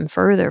take them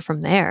further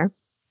from there.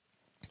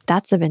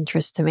 That's of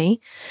interest to me.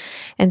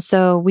 And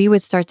so we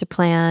would start to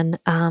plan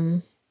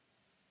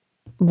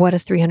what a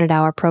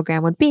 300-hour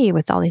program would be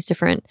with all these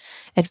different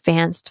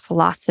advanced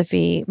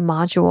philosophy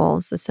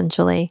modules,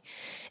 essentially,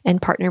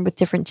 and partner with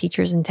different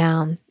teachers in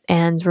town.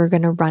 And we're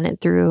going to run it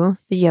through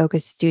the yoga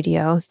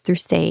studio, through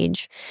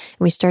Sage. And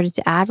we started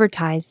to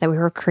advertise that we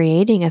were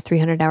creating a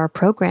 300-hour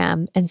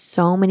program. And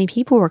so many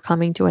people were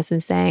coming to us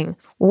and saying,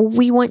 well,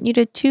 we want you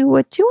to do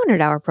a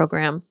 200-hour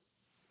program.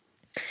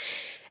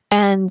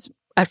 And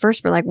at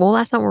first, we're like, well,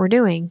 that's not what we're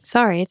doing.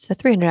 Sorry, it's a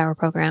 300-hour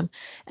program.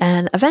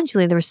 And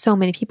eventually, there were so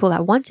many people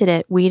that wanted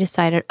it, we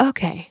decided,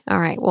 okay, all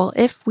right, well,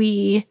 if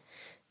we've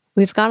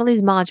got all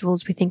these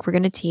modules we think we're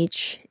going to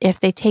teach,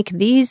 if they take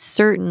these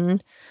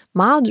certain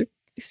modules,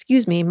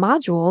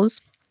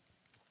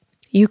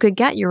 you could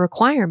get your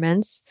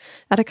requirements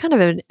at a kind of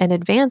an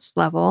advanced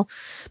level,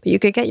 but you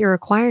could get your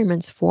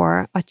requirements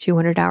for a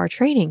 200-hour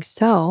training.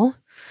 So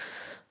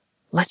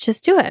let's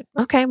just do it.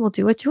 Okay, we'll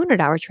do a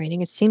 200-hour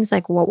training. It seems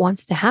like what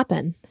wants to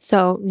happen.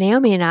 So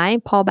Naomi and I,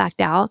 Paul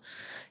backed out.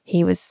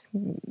 He was,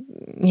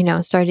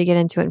 started to get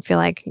into it and feel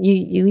like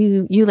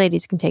you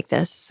ladies can take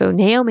this. So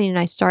Naomi and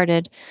I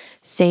started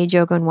Sage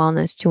Yoga and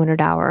Wellness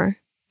 200-hour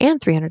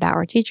and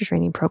 300-hour teacher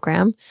training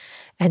program.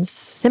 And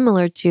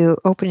similar to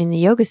opening the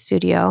yoga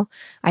studio,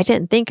 I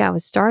didn't think I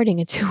was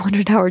starting a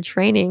 200-hour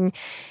training.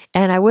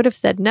 And I would have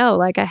said no,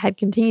 like I had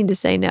continued to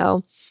say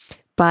no,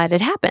 but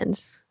it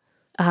happened.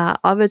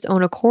 Of its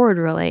own accord,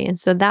 really. And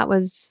so that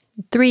was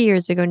 3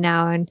 years ago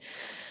now. And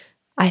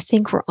I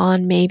think we're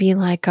on maybe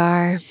like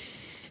our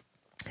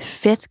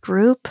 5th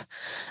group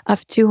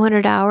of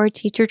 200-hour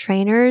teacher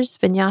trainers,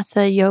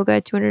 Vinyasa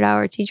Yoga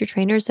 200-hour teacher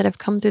trainers that have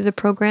come through the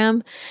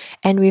program.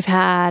 And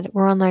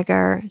we're on like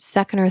our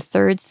 2nd or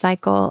 3rd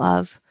cycle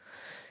of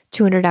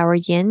 200-hour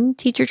yin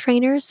teacher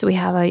trainers. So we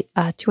have a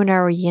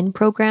 200-hour yin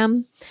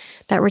program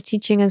that we're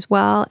teaching as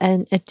well,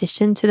 in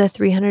addition to the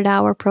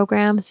 300-hour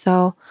program.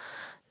 So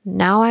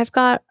now I've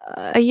got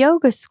a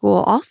yoga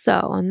school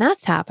also, and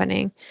that's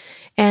happening.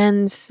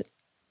 And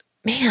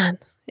man,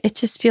 it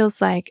just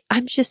feels like I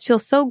just feel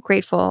so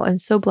grateful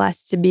and so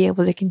blessed to be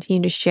able to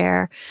continue to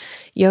share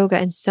yoga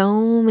in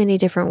so many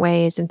different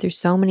ways and through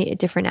so many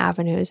different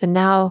avenues. And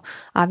now,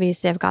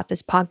 obviously, I've got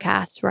this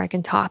podcast where I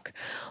can talk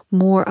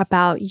more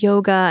about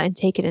yoga and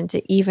take it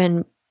into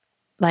even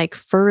like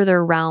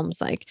further realms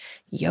like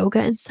yoga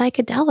and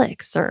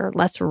psychedelics, or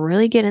let's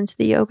really get into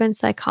the yoga and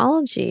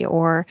psychology,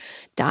 or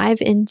dive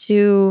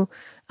into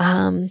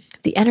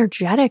the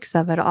energetics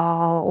of it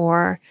all,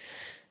 or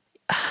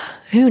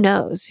who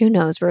knows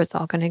where it's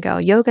all going to go.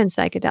 Yoga and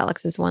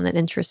psychedelics is one that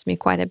interests me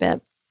quite a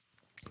bit,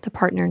 the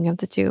partnering of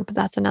the two, but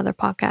that's another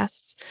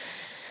podcast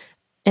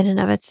in and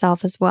of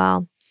itself as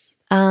well.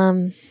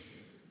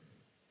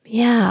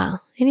 Yeah.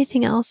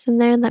 Anything else in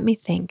there? Let me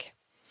think.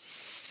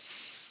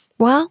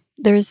 Well,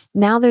 there's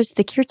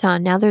the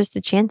kirtan, now there's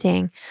the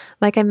chanting.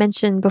 Like I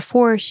mentioned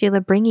before, Sheila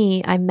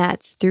Bringy, I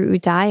met through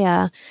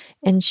Udaya,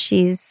 and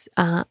she's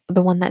the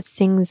one that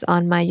sings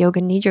on my Yoga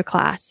Nidra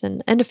class,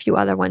 and a few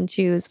other ones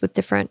too, with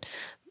different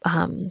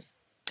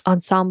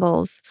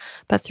ensembles.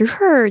 But through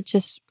her,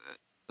 just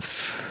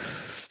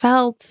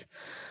felt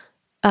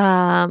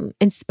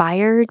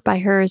inspired by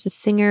her as a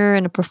singer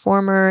and a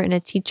performer and a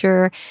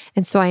teacher.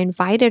 And so I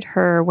invited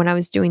her when I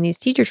was doing these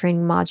teacher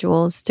training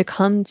modules to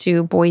come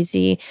to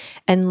Boise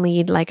and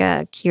lead like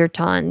a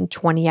kirtan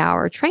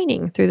 20-hour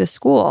training through the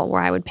school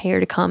where I would pay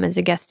her to come as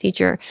a guest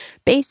teacher,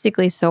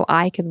 basically so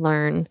I could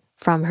learn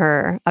from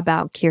her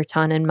about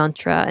kirtan and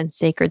mantra and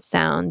sacred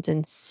sounds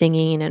and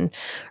singing and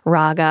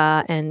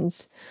raga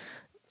and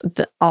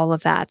all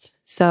of that.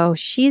 So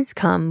she's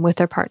come with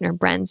her partner,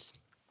 Brent,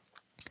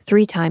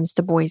 3 times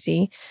to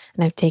Boise,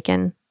 and I've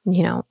taken,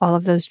 all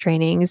of those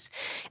trainings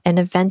and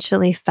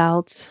eventually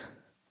felt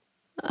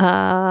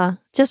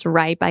just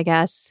ripe, I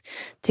guess,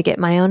 to get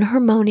my own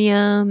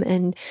harmonium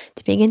and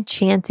to begin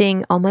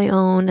chanting on my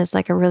own as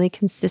like a really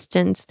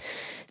consistent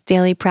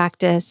daily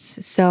practice.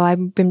 So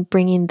I've been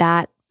bringing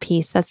that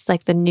piece. That's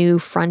like the new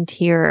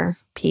frontier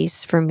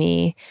piece for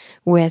me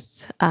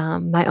with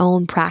my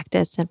own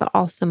practice, but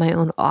also my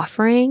own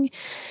offering.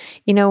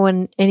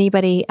 When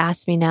anybody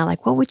asks me now,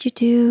 like, what would you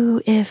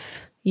do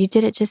if you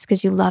did it just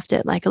because you loved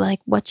it? Like,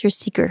 what's your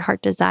secret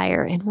heart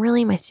desire? And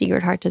really, my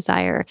secret heart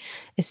desire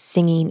is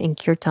singing and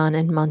kirtan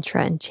and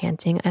mantra and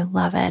chanting. I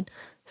love it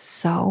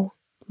so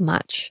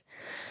much.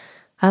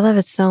 I love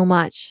it so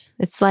much.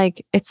 It's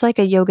like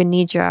a yoga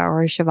nidra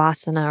or a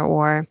shavasana,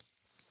 or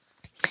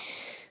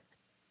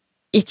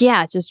it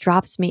just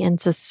drops me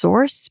into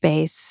source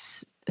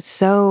space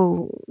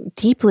so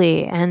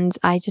deeply. And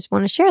I just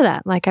want to share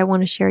that. Like, I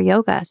want to share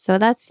yoga. So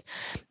that's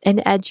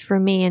an edge for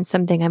me and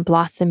something I'm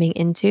blossoming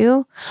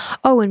into.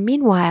 Oh, and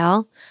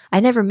meanwhile,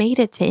 I never made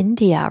it to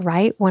India,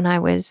 right? When I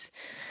was,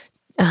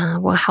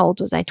 how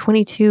old was I?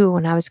 22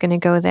 when I was going to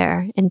go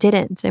there, and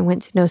didn't, and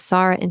went to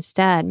Nosara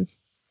instead.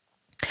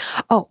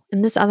 Oh,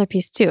 and this other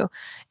piece too.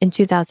 In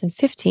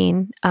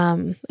 2015,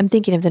 I'm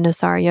thinking of the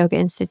Nosara Yoga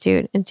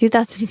Institute. In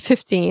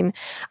 2015,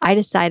 I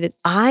decided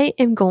I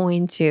am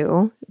going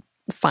to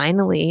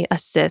finally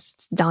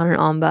assist Don and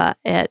Amba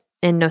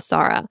in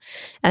Nosara. And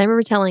I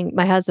remember telling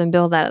my husband,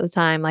 Bill, that at the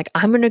time, like,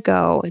 I'm going to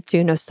go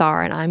to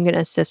Nosara and I'm going to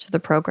assist for the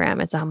program.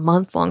 It's a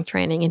month-long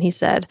training. And he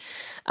said,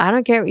 I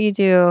don't care what you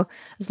do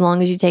as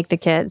long as you take the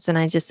kids. And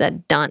I just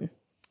said, done.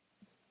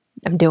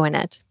 I'm doing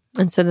it.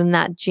 And so then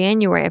that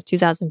January of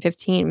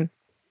 2015,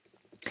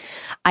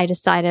 I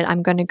decided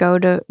I'm going to go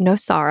to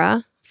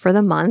Nosara for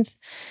the month.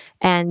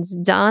 And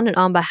Don and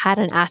Amba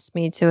hadn't asked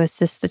me to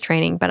assist the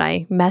training, but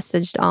I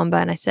messaged Amba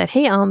and I said,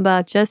 hey,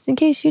 Amba, just in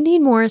case you need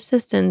more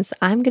assistance,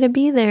 I'm going to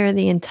be there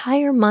the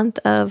entire month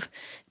of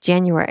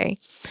January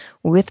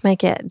with my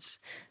kids.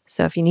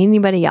 So if you need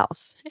anybody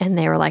else. And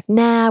they were like,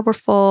 nah, we're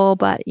full,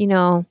 but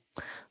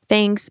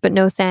thanks, but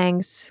no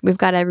thanks. We've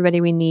got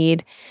everybody we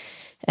need.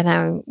 And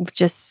I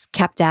just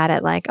kept at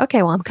it like,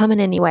 okay, well, I'm coming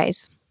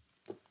anyways.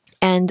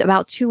 And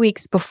about 2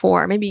 weeks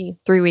before, maybe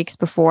 3 weeks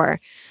before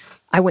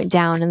I went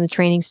down and the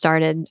training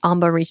started,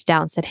 Amba reached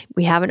out and said,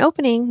 we have an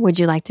opening. Would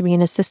you like to be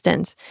an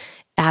assistant?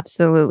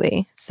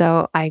 Absolutely.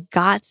 So I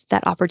got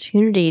that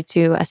opportunity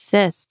to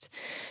assist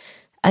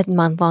a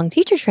month-long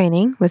teacher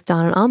training with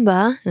Don and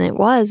Amba, and it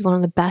was one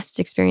of the best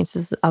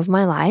experiences of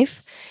my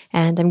life.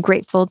 And I'm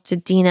grateful to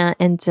Dina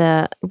and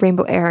to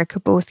Rainbow Eric, who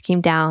both came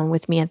down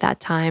with me at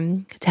that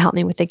time to help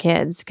me with the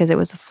kids, because it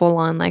was a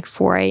full-on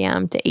 4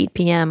 a.m. to 8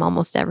 p.m.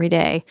 almost every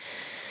day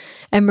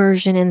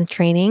immersion in the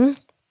training.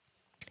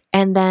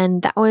 And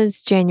then that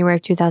was January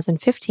of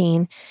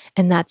 2015.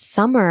 And that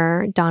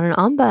summer, Don and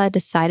Amba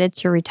decided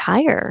to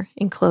retire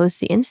and close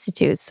the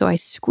institute. So I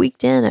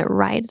squeaked in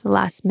right at the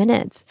last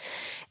minute.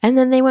 And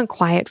then they went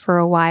quiet for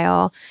a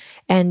while.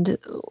 And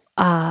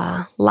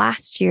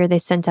last year, they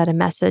sent out a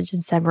message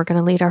and said, we're going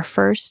to lead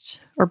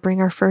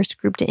bring our first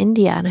group to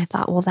India. And I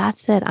thought, well,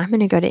 that's it. I'm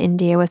going to go to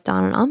India with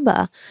Don and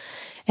Amba.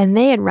 And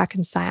they had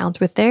reconciled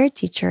with their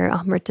teacher,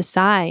 Amrit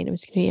Desai, and it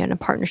was going to be in a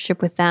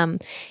partnership with them.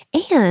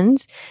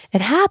 And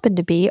it happened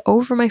to be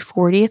over my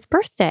 40th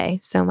birthday.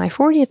 So my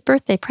 40th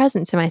birthday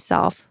present to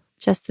myself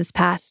just this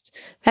past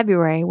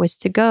February was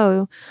to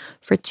go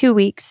for 2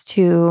 weeks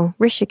to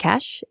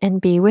Rishikesh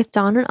and be with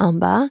Don and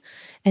Amba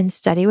and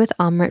study with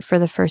Amrit for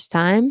the first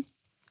time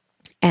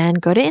and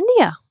go to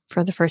India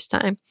for the first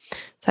time.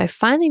 So I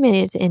finally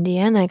made it to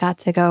India, and I got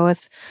to go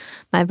with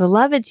my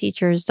beloved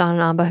teachers, Don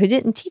and Amba, who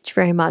didn't teach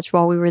very much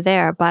while we were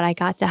there, but I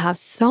got to have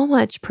so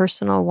much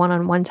personal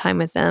one-on-one time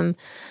with them.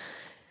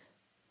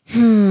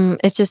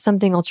 It's just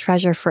something I'll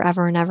treasure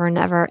forever and ever and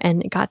ever.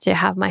 And got to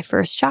have my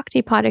first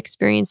Shaktipat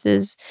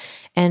experiences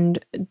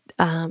and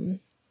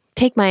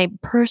take my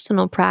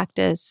personal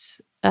practice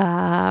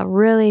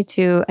really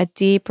to a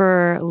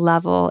deeper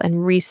level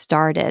and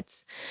restart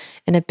it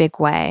in a big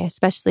way,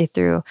 especially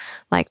through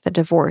the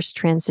divorce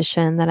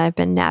transition that I've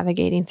been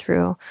navigating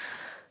through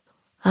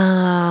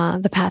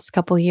the past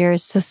couple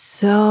years.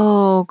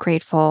 So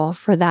grateful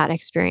for that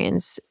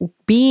experience.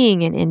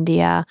 Being in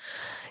India,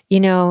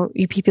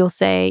 you people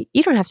say,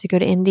 you don't have to go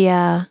to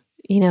India,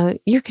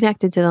 you're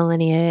connected to the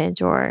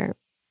lineage or,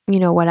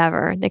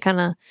 whatever. They kind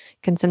of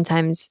can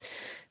sometimes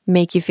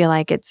make you feel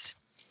like it's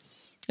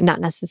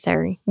not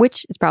necessary,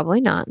 which is probably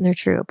not, and they're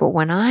true. But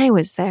when I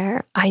was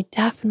there, I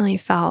definitely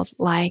felt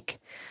like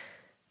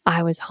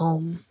I was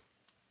home.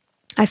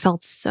 I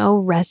felt so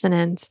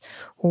resonant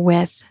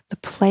with the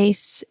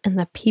place and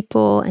the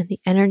people and the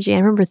energy. I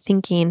remember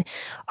thinking,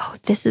 oh,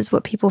 this is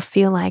what people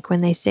feel like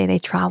when they say they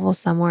travel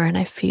somewhere and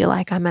I feel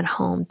like I'm at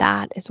home.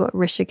 That is what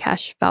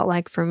Rishikesh felt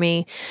like for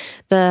me.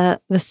 The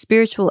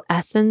spiritual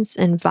essence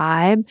and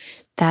vibe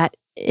that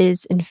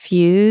is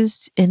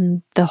infused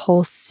in the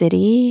whole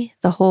city,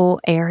 the whole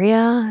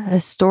area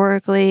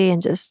historically,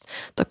 and just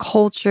the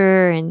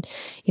culture, and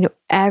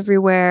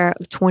everywhere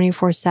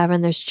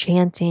 24/7 there's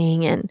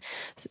chanting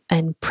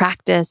and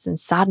practice and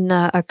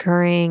sadhana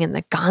occurring, and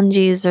the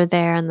Ganges are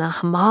there, and the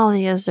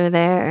Himalayas are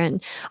there,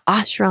 and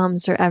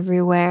ashrams are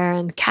everywhere,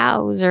 and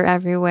cows are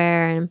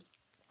everywhere, and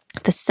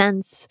the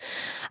sense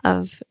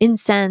of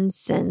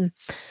incense and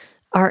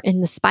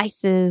the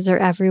spices are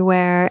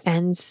everywhere,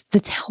 and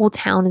the whole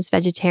town is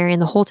vegetarian.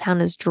 The whole town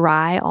is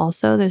dry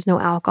also. There's no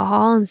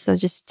alcohol. And so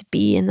just to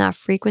be in that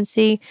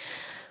frequency,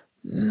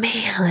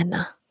 man,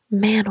 oh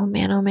man, oh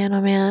man,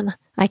 oh man.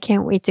 I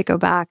can't wait to go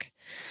back.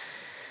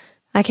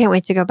 I can't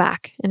wait to go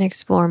back and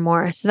explore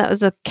more. So that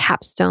was a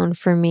capstone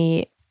for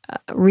me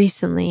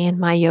recently in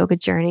my yoga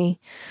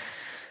journey.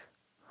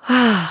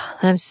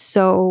 And I'm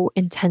so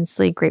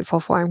intensely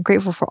grateful for. I'm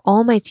grateful for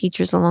all my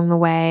teachers along the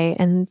way,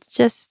 and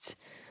just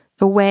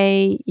the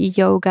way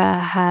yoga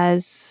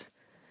has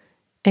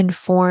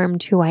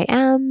informed who I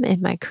am in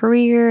my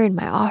career and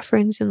my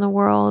offerings in the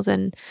world,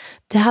 and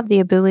to have the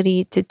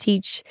ability to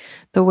teach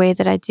the way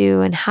that I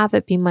do and have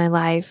it be my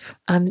life.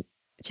 I'm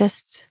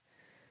just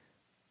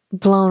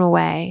blown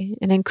away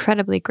and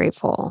incredibly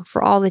grateful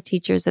for all the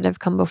teachers that have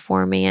come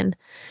before me, and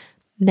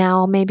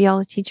now maybe all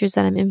the teachers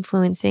that I'm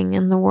influencing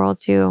in the world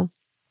too.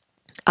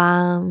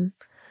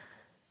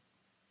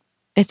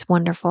 It's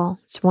wonderful.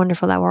 It's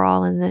wonderful that we're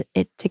all in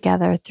it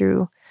together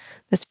through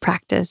this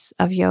practice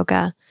of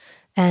yoga.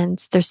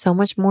 And there's so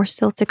much more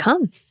still to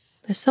come.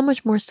 There's so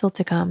much more still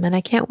to come. And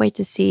I can't wait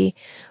to see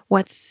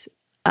what's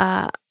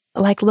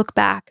look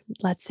back,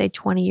 let's say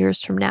 20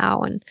 years from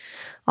now, and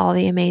all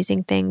the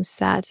amazing things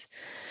that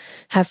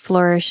have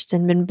flourished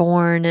and been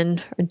born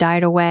and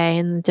died away,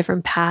 and the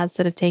different paths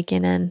that have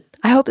taken. And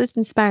I hope it's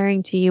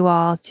inspiring to you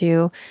all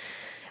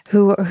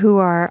who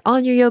are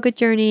on your yoga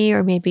journey,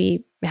 or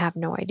maybe have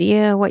no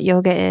idea what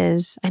yoga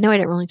is. I know I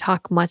didn't really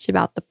talk much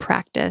about the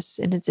practice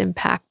and its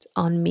impact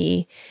on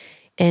me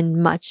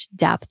in much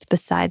depth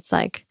besides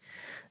like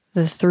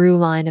the through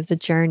line of the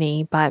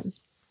journey, but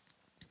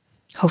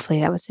hopefully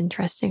that was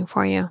interesting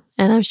for you.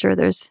 And I'm sure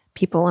there's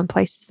people and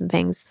places and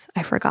things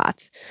I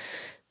forgot.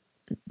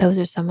 Those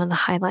are some of the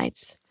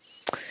highlights.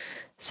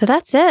 So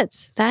that's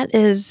it. That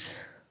is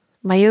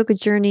my yoga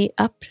journey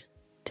up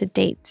to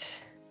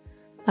date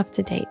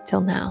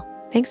till now.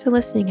 Thanks for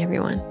listening,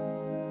 everyone.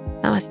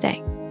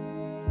 Namaste.